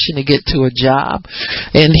transportation to get to a job.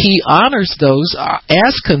 And He honors those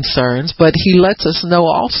as concerns, but He lets us know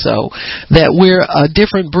also that we're a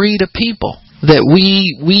different breed of people, that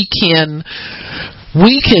we can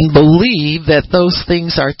believe that those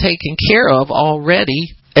things are taken care of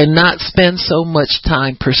already and not spend so much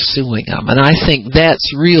time pursuing them. And I think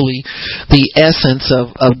that's really the essence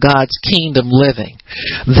of God's kingdom living,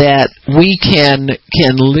 that we can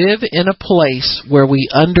live in a place where we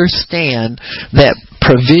understand that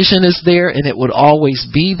provision is there and it would always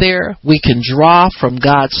be there. We can draw from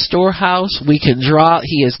God's storehouse. We can draw.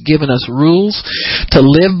 He has given us rules to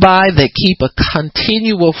live by that keep a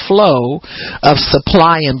continual flow of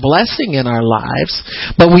supply and blessing in our lives,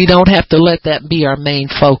 but we don't have to let that be our main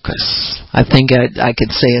focus. I think I could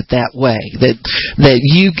say it that way, that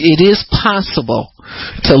it is possible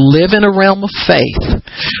to live in a realm of faith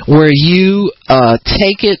where you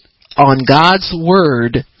take it on God's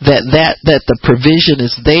word that the provision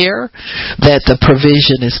is there, that the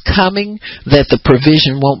provision is coming, that the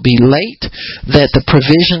provision won't be late, that the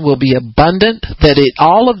provision will be abundant, that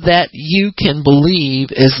all of that you can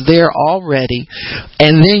believe is there already,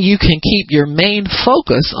 and then you can keep your main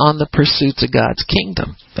focus on the pursuits of God's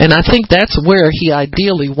kingdom. And I think that's where He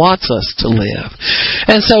ideally wants us to live.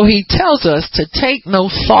 And so He tells us to take no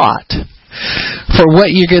thought for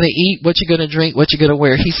what you're going to eat, what you're going to drink, what you're going to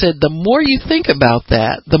wear. He said the more you think about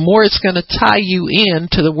that, the more it's going to tie you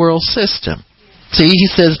into the world system. See, He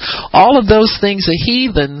says all of those things the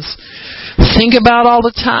heathens think about all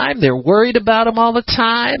the time. They're worried about them all the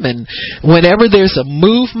time. And whenever there's a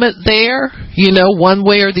movement there, one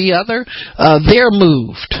way or the other, they're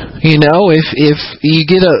moved. If you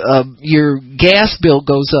get your gas bill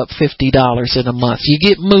goes up $50 in a month, you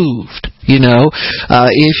get moved. If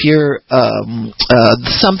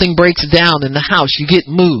something breaks down in the house, you get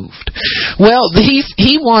moved. Well,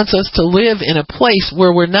 he wants us to live in a place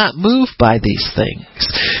where we're not moved by these things.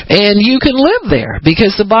 And you can live there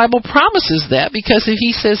because the Bible promises that, because if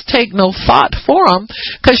He says take no thought for them,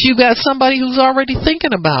 because you've got somebody who's already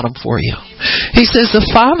thinking about them for you. He says the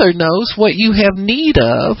Father knows what you have need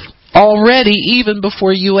of already even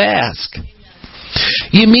before you ask.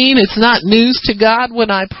 You mean it's not news to God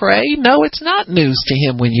when I pray? No, it's not news to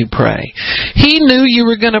Him when you pray. He knew you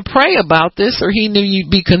were going to pray about this, or He knew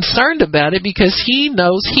you'd be concerned about it, because He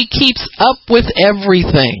knows He keeps up with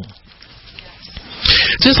everything.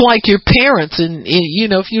 Just like your parents, and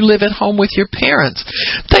if you live at home with your parents,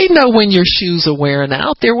 they know when your shoes are wearing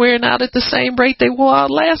out. They're wearing out at the same rate they wore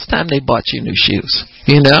out last time they bought you new shoes.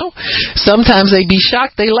 Sometimes they'd be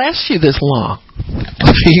shocked they last you this long.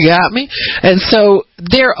 You got me? And so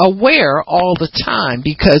they're aware all the time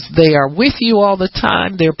because they are with you all the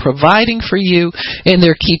time. They're providing for you, and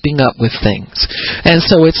they're keeping up with things. And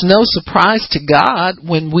so it's no surprise to God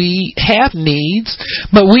when we have needs,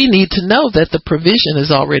 but we need to know that the provision is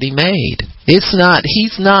already made. He's not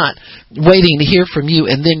waiting to hear from you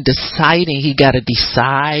and then deciding. He got to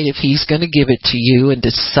decide if he's going to give it to you and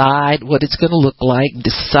decide what it's going to look like and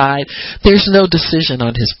decide. There's no decision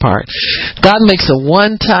on his part. God makes a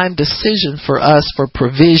one-time decision for us for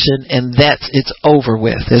provision, and it's over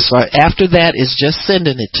with. After that is just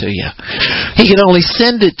sending it to you. He can only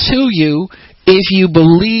send it to you if you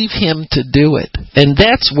believe him to do it. And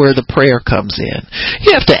that's where the prayer comes in.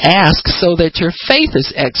 You have to ask so that your faith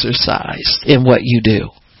is exercised in what you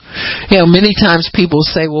do. Many times people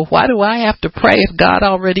say, well, why do I have to pray if God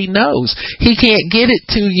already knows? He can't get it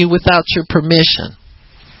to you without your permission.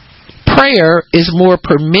 Prayer is more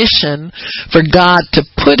permission for God to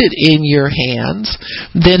put it in your hands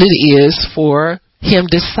than it is for him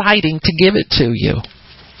deciding to give it to you.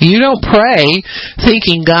 You don't pray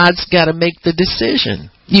thinking God's got to make the decision.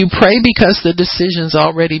 You pray because the decision's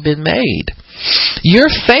already been made. Your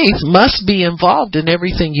faith must be involved in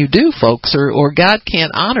everything you do, folks, or God can't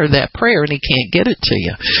honor that prayer and he can't get it to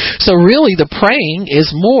you. So really the praying is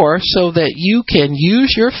more so that you can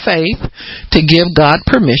use your faith to give God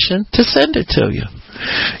permission to send it to you.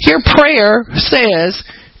 Your prayer says,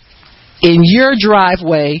 in your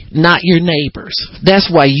driveway, not your neighbor's. That's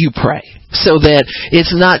why you pray. So that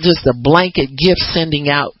it's not just a blanket gift send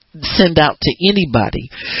out to anybody.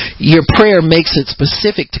 Your prayer makes it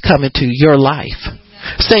specific to come into your life.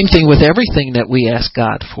 Same thing with everything that we ask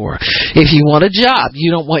God for. If you want a job, you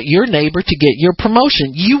don't want your neighbor to get your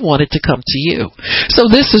promotion. You want it to come to you. So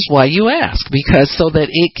this is why you ask, because so that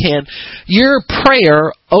your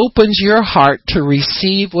prayer opens your heart to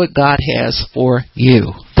receive what God has for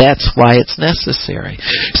you. That's why it's necessary.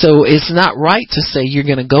 So it's not right to say you're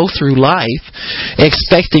going to go through life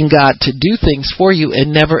expecting God to do things for you and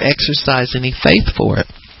never exercise any faith for it.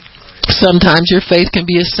 Sometimes your faith can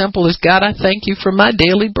be as simple as, God, I thank you for my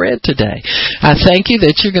daily bread today. I thank you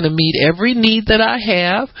that you're going to meet every need that I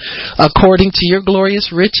have according to your glorious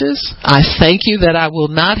riches. I thank you that I will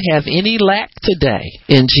not have any lack today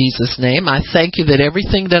in Jesus' name. I thank you that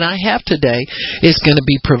everything that I have today is going to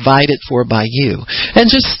be provided for by you. And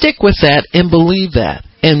just stick with that and believe that.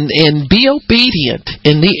 And be obedient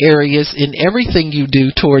in the areas, in everything you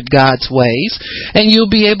do toward God's ways, and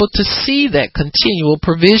you'll be able to see that continual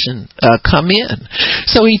provision come in.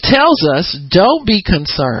 So he tells us, don't be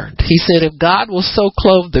concerned. He said, if God will so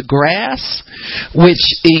clothe the grass, which,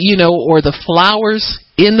 or the flowers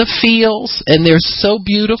in the fields, and they're so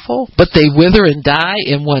beautiful, but they wither and die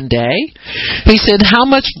in one day, he said, how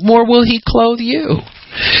much more will he clothe you?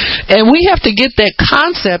 And we have to get that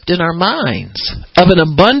concept in our minds of an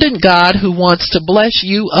abundant God who wants to bless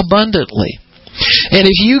you abundantly. And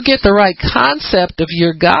if you get the right concept of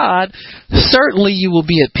your God, certainly you will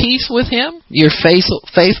be at peace with him, your faith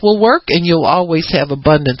will work, and you'll always have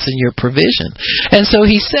abundance in your provision. And so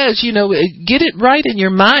he says, get it right in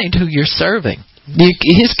your mind who you're serving.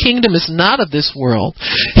 His kingdom is not of this world.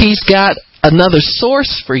 He's got another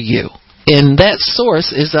source for you. And that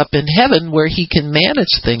source is up in heaven where he can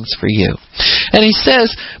manage things for you. And he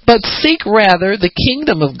says, but seek rather the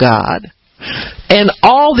kingdom of God, and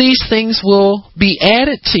all these things will be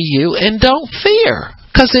added to you, and don't fear,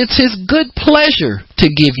 because it's his good pleasure to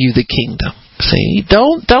give you the kingdom. See,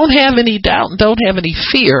 don't have any doubt and don't have any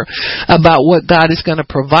fear about what God is going to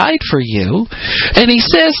provide for you. And he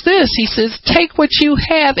says this, he says, take what you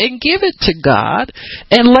have and give it to God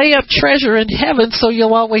and lay up treasure in heaven so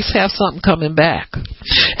you'll always have something coming back.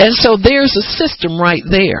 And so there's a system right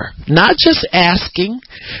there. Not just asking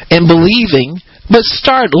and believing, but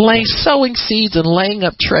start sowing seeds and laying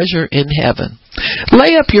up treasure in heaven.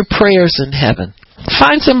 Lay up your prayers in heaven.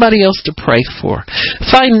 Find somebody else to pray for.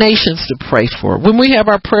 Find nations to pray for. When we have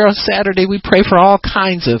our prayer on Saturday, we pray for all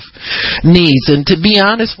kinds of needs. And to be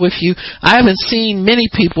honest with you, I haven't seen many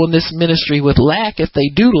people in this ministry with lack. If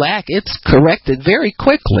they do lack, it's corrected very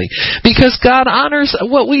quickly because God honors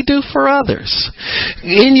what we do for others.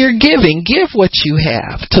 In your giving, give what you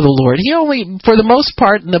have to the Lord. He only, for the most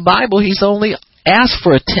part in the Bible, he's only ask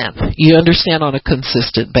for a tenth, you understand, on a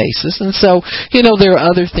consistent basis. And so, there are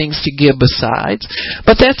other things to give besides.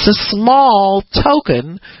 But that's a small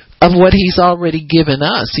token of what he's already given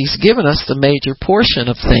us. He's given us the major portion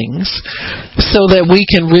of things so that we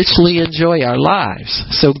can richly enjoy our lives.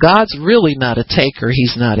 So God's really not a taker.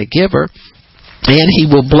 He's not a giver. And he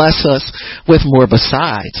will bless us with more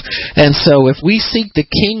besides. And so if we seek the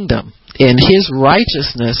kingdom in his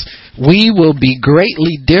righteousness, we will be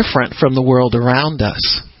greatly different from the world around us.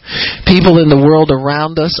 People in the world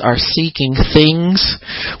around us are seeking things,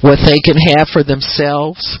 what they can have for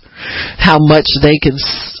themselves, how much they can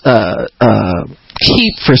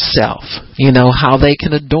keep for self, how they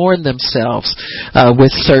can adorn themselves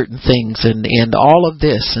with certain things and all of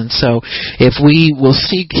this. And so if we will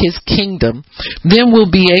seek His kingdom, then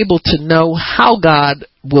we'll be able to know how God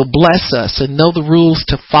will bless us and know the rules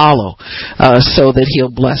to follow so that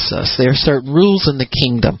He'll bless us. There are certain rules in the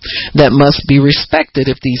kingdom that must be respected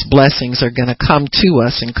if these blessings are going to come to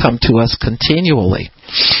us and come to us continually.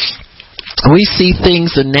 We see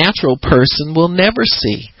things a natural person will never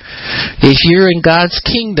see. If you're in God's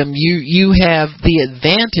kingdom, you have the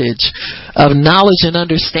advantage of knowledge and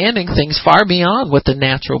understanding things far beyond what the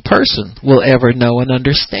natural person will ever know and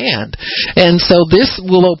understand. And so this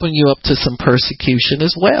will open you up to some persecution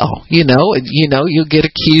as well. You'll get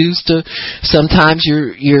accused of sometimes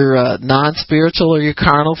your non-spiritual or your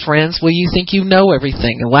carnal friends. Well, you think you know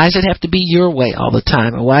everything, and why does it have to be your way all the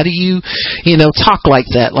time? And why do you talk like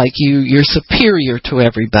that, like you're superior to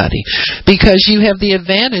everybody? Because you have the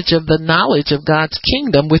advantage of the knowledge of God's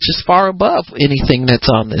kingdom, which is far above anything that's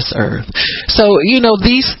on this earth. So,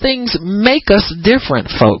 these things make us different,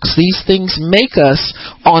 folks. These things make us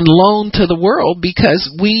on loan to the world because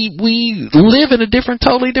we live in a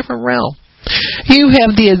totally different realm. You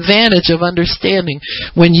have the advantage of understanding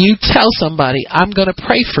when you tell somebody, I'm going to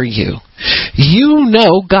pray for you.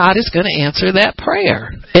 God is going to answer that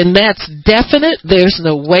prayer. And that's definite. There's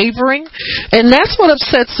no wavering. And that's what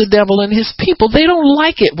upsets the devil and his people. They don't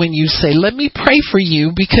like it when you say, let me pray for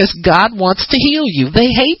you because God wants to heal you. They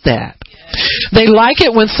hate that. They like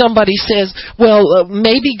it when somebody says,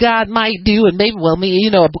 maybe God might do, and maybe,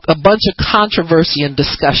 a bunch of controversy and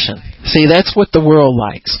discussion. See, that's what the world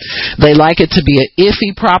likes. They like it to be an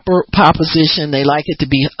iffy proposition. They like it to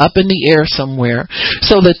be up in the air somewhere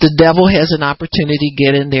so that the devil has an opportunity to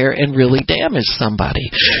get in there and really damage somebody.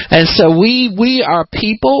 And so we are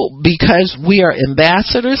people, because we are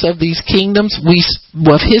ambassadors of these kingdoms,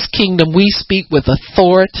 of His kingdom, we speak with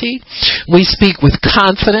authority. We speak with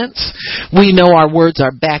confidence. We know our words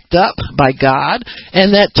are backed up by God,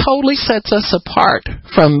 and that totally sets us apart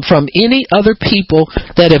from any other people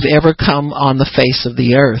that have ever come on the face of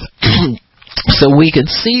the earth. So we can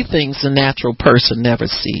see things the natural person never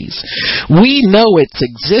sees. We know it's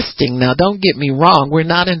existing. Now, don't get me wrong. We're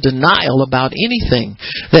not in denial about anything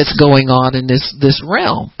that's going on in this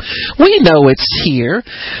realm. We know it's here.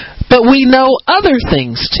 But we know other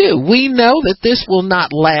things too. We know that this will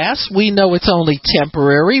not last. We know it's only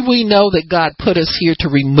temporary. We know that God put us here to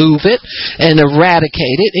remove it and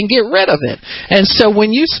eradicate it and get rid of it. And so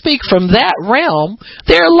when you speak from that realm,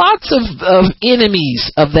 there are lots of enemies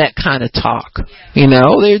of that kind of talk. There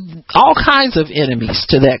are all kinds of enemies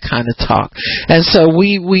to that kind of talk. And so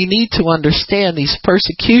we need to understand these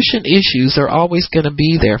persecution issues are always going to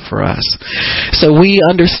be there for us. So we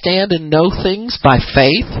understand and know things by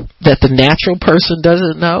faith that the natural person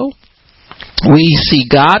doesn't know. We see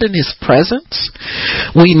God in His presence.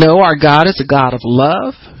 We know our God is a God of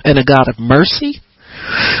love and a God of mercy.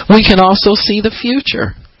 We can also see the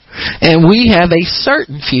future. And we have a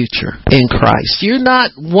certain future in Christ. You're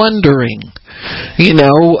not wondering,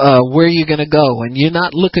 where you're going to go. And you're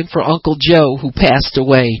not looking for Uncle Joe who passed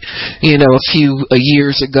away, a few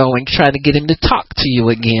years ago and trying to get him to talk to you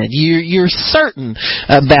again. You're certain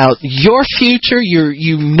about your future.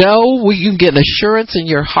 You can get an assurance in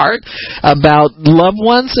your heart about loved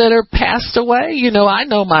ones that are passed away. I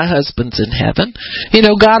know my husband's in heaven.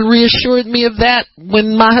 God reassured me of that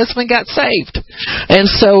when my husband got saved. And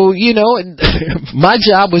so, my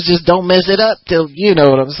job was just don't mess it up till, you know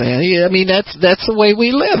what I'm saying? I mean, that's the way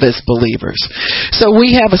we live as believers. So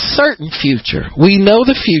we have a certain future. We know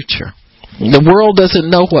the future. The world doesn't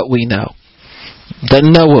know what we know.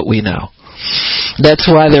 Doesn't know what we know. That's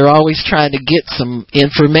why they're always trying to get some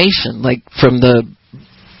information, like from the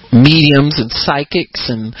mediums and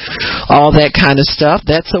psychics and all that kind of stuff.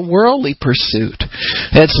 That's a worldly pursuit.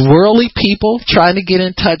 That's worldly people trying to get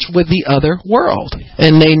in touch with the other world.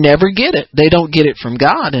 And they never get it. They don't get it from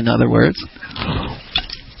God, in other words.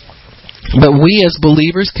 But we as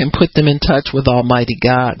believers can put them in touch with Almighty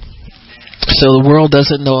God. So the world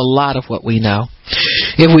doesn't know a lot of what we know.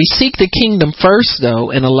 If we seek the kingdom first,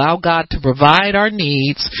 though, and allow God to provide our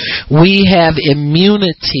needs, we have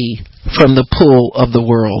immunity from the pull of the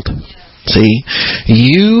world. See,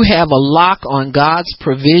 you have a lock on God's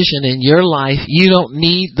provision in your life. You don't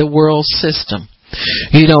need the world system.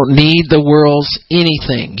 You don't need the world's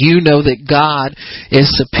anything. You know that God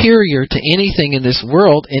is superior to anything in this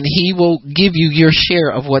world, and He will give you your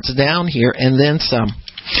share of what's down here and then some.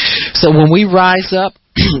 So when we rise up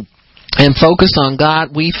and focus on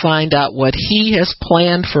God, we find out what He has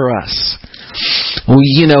planned for us.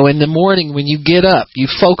 In the morning when you get up, you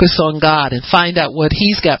focus on God and find out what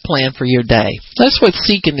He's got planned for your day. That's what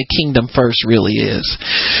seeking the kingdom first really is.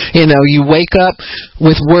 You wake up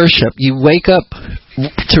with worship. You wake up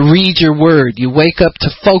to read your word. You wake up to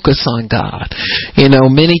focus on God.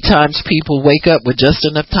 Many times people wake up with just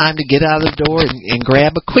enough time to get out of the door and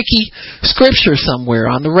grab a quickie scripture somewhere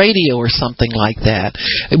on the radio or something like that.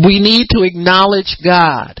 We need to acknowledge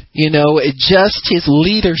God, just His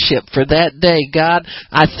leadership for that day. God,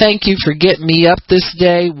 I thank You for getting me up this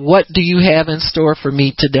day. What do You have in store for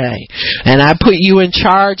me today? And I put You in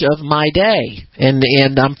charge of my day.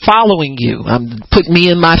 And I'm following You. Put me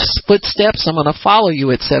in my footsteps. I'm going to follow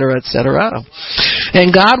You, etc., etc.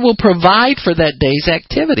 And God will provide for that day's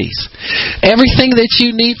activities. Everything that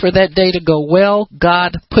you need for that day to go well,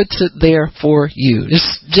 God puts it there for you.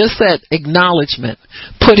 Just that acknowledgement.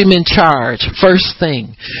 Put Him in charge, first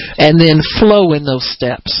thing. And then flow in those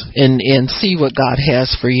steps and see what God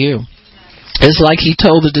has for you. It's like He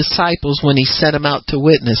told the disciples when He sent them out to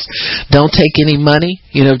witness, don't take any money,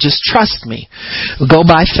 just trust Me. Go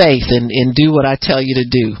by faith and do what I tell you to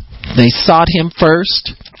do. They sought Him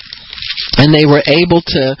first, and they were able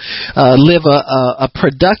to live a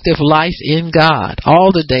productive life in God all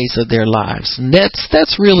the days of their lives. And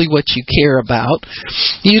that's really what you care about.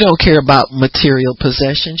 You don't care about material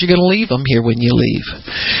possessions. You're going to leave them here when you leave.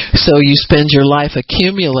 So you spend your life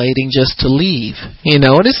accumulating just to leave. And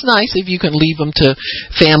it's nice if you can leave them to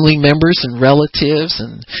family members and relatives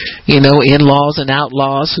and, in-laws and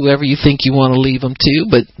outlaws, whoever you think you want to leave them to.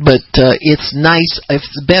 But it's nice, it's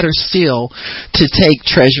better still, to take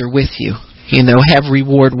treasure with you. Have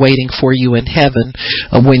reward waiting for you in heaven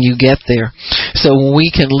when you get there. So when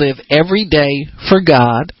we can live every day for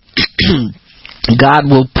God, God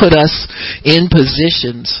will put us in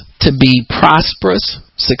positions to be prosperous,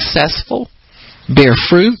 successful, bear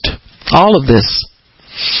fruit, all of this.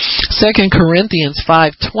 2 Corinthians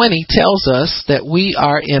 5:20 tells us that we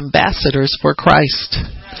are ambassadors for Christ.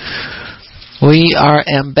 We are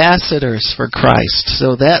ambassadors for Christ.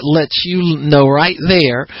 So that lets you know right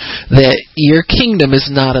there that your kingdom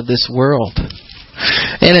is not of this world.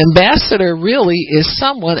 An ambassador really is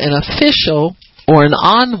someone, an official or an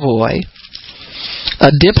envoy,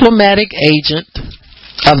 a diplomatic agent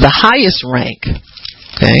of the highest rank.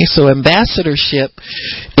 Okay, so ambassadorship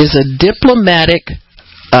is a diplomatic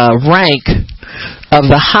rank of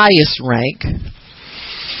the highest rank.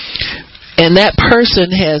 And that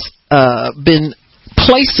person has been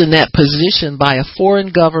placed in that position by a foreign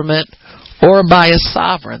government or by a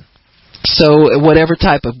sovereign. So whatever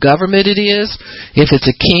type of government it is, if it's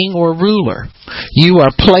a king or ruler, you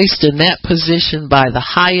are placed in that position by the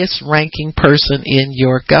highest ranking person in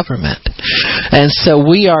your government. And so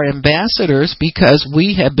we are ambassadors because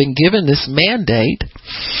we have been given this mandate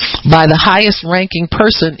by the highest ranking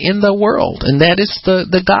person in the world, and that is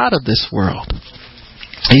the God of this world.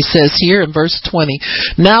 He says here in verse 20,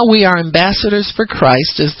 now we are ambassadors for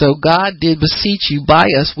Christ, as though God did beseech you by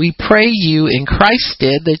us. We pray you in Christ's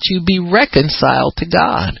stead that you be reconciled to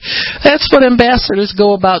God. That's what ambassadors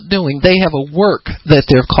go about doing. They have a work that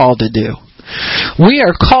they're called to do. We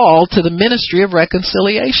are called to the ministry of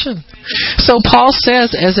reconciliation. So Paul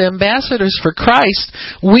says, as ambassadors for Christ,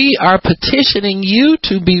 we are petitioning you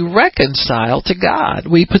to be reconciled to God.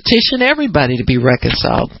 We petition everybody to be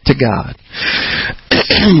reconciled to God.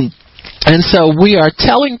 And so we are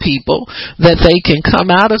telling people that they can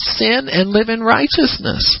come out of sin and live in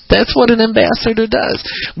righteousness. That's what an ambassador does.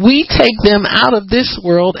 We take them out of this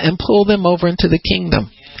world and pull them over into the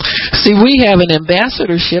kingdom. See, we have an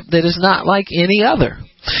ambassadorship that is not like any other.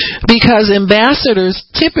 Because ambassadors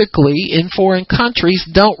typically in foreign countries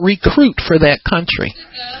don't recruit for that country.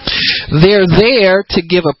 They're there to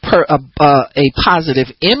give a positive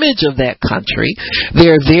image of that country.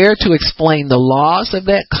 They're there to explain the laws of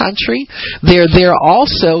that country. They're there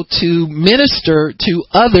also to minister to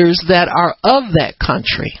others that are of that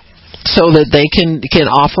country, so that they can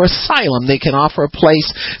offer asylum. They can offer a place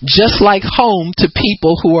just like home to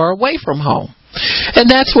people who are away from home. And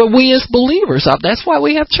that's what we as believers are. That's why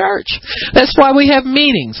we have church. That's why we have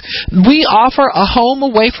meetings. We offer a home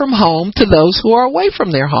away from home to those who are away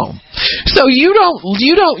from their home. So you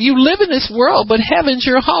live in this world, but heaven's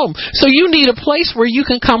your home. So you need a place where you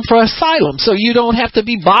can come for asylum, so you don't have to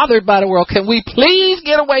be bothered by the world. Can we please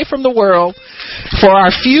get away from the world for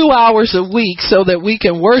our few hours a week so that we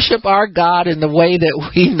can worship our God in the way that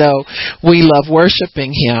we know we love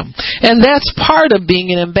worshiping Him? And that's part of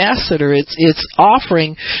being an ambassador. It's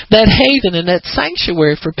offering that haven and that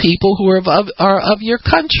sanctuary for people who are of your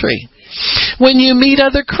country. When you meet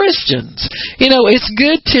other Christians, it's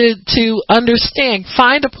good to understand,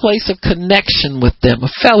 find a place of connection with them,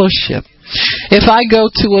 a fellowship. If I go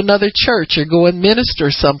to another church or go and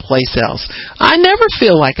minister someplace else, I never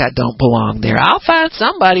feel like I don't belong there. I'll find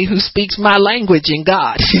somebody who speaks my language in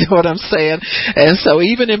God. You know what I'm saying? And so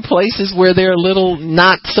even in places where they're a little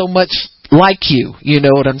not so much like you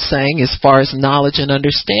know what I'm saying, as far as knowledge and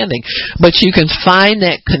understanding. But you can find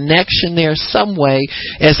that connection there some way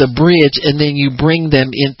as a bridge, and then you bring them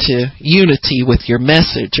into unity with your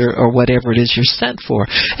message or whatever it is you're sent for.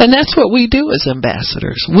 And that's what we do as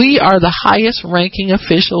ambassadors. We are the highest ranking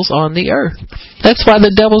officials on the earth. That's why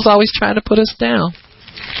the devil's always trying to put us down.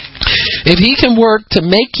 If he can work to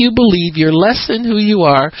make you believe you're less than who you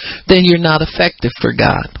are, then you're not effective for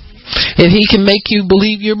God. If he can make you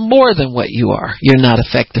believe you're more than what you are, you're not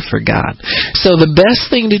effective for God. So the best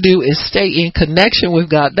thing to do is stay in connection with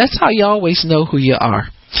God. That's how you always know who you are.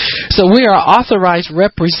 So we are authorized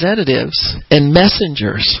representatives and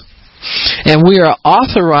messengers. And we are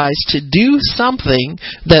authorized to do something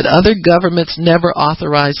that other governments never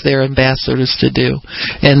authorize their ambassadors to do.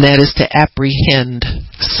 And that is to apprehend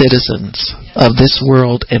citizens of this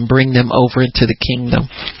world and bring them over into the kingdom.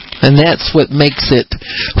 And that's what makes it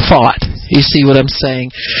fought. You see what I'm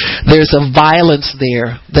saying? There's a violence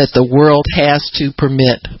there that the world has to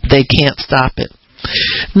permit. They can't stop it.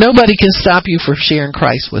 Nobody can stop you from sharing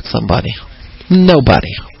Christ with somebody.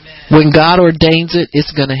 Nobody. When God ordains it,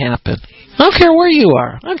 it's going to happen. I don't care where you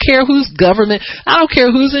are. I don't care whose government. I don't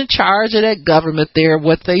care who's in charge of that government there,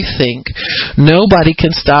 what they think. Nobody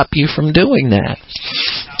can stop you from doing that.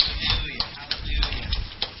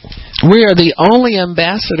 We are the only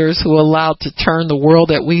ambassadors who are allowed to turn the world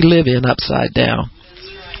that we live in upside down.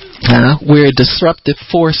 We're a disruptive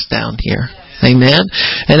force down here. Amen.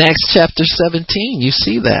 In Acts chapter 17, you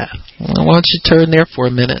see that. Why don't you turn there for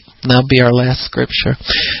a minute? That'll be our last scripture.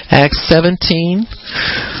 Acts 17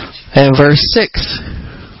 and verse 6.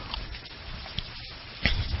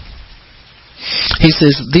 He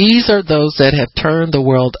says, these are those that have turned the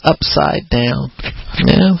world upside down.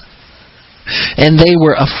 Yeah. And they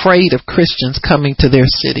were afraid of Christians coming to their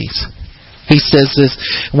cities. He says this,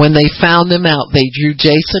 when they found them out, they drew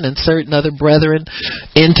Jason and certain other brethren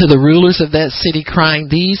into the rulers of that city, crying,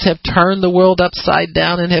 these have turned the world upside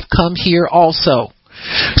down and have come here also.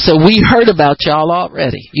 So we heard about y'all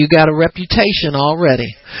already. You got a reputation already.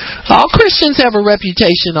 All Christians have a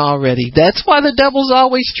reputation already. That's why the devil's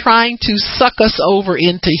always trying to suck us over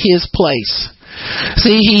into his place.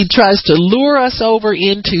 See, he tries to lure us over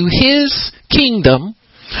into his kingdom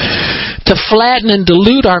to flatten and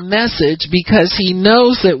dilute our message, because he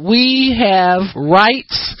knows that we have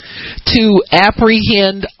rights to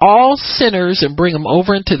apprehend all sinners and bring them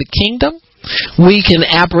over into the kingdom. We can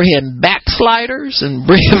apprehend backsliders and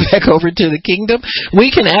bring them back over to the kingdom.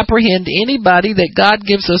 We can apprehend anybody that God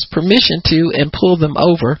gives us permission to and pull them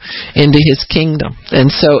over into his kingdom. And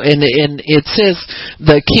so, and it says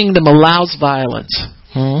the kingdom allows violence.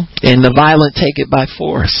 And the violent take it by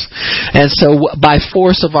force. And so by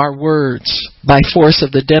force of our words, by force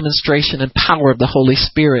of the demonstration and power of the Holy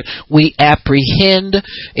Spirit, we apprehend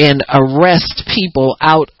and arrest people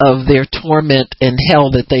out of their torment and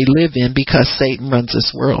hell that they live in, because Satan runs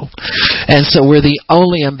this world. And so we're the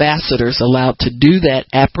only ambassadors allowed to do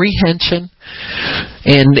that apprehension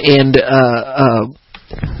and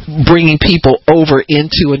bringing people over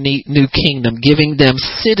into a new kingdom, giving them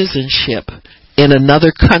citizenship in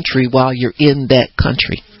another country while you're in that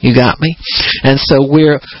country. You got me? And so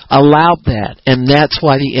we're allowed that, and that's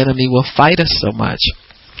why the enemy will fight us so much.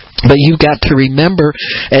 But you've got to remember,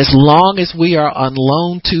 as long as we are on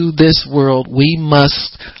loan to this world, we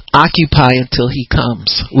must occupy until he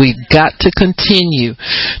comes. We've got to continue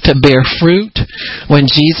to bear fruit.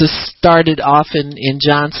 When Jesus started off in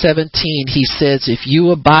John 17, he says, if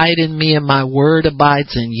you abide in me and my word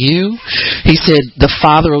abides in you, he said, the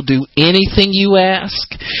Father will do anything you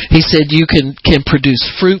ask. He said, you can produce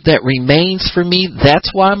fruit that remains for me.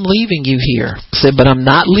 That's why I'm leaving you here. He said, but I'm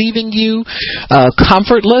not leaving you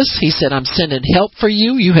comfortless. He said, I'm sending help for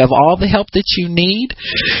you. You have all the help that you need.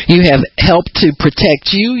 You have help to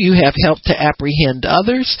protect you. You have help to apprehend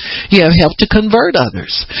others. You have help to convert others.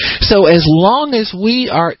 So as long as we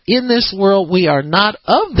are in this world, we are not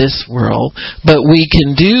of this world, but we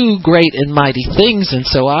can do great and mighty things. And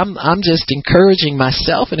so I'm just encouraging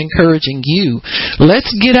myself and encouraging you. Let's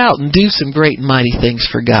get out and do some great and mighty things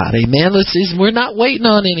for God. Amen. We're not waiting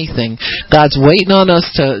on anything. God's waiting on us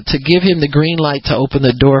to give him the green light to open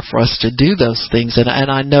the door for us to do those things. And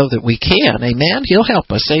I know that we can. Amen. He'll help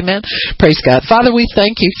us. Amen. Praise God. Father, we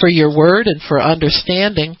thank you you for your word and for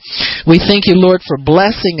understanding. We thank you, Lord, for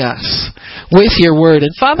blessing us with your word.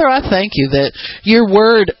 And Father, I thank you that your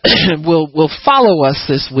word will follow us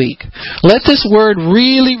this week. Let this word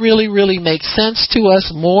really, really, really make sense to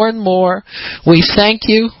us more and more. We thank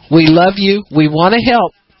you. We love you. We want to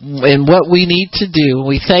help in what we need to do.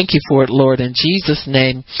 We thank you for it, Lord. In Jesus'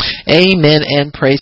 name, amen and praise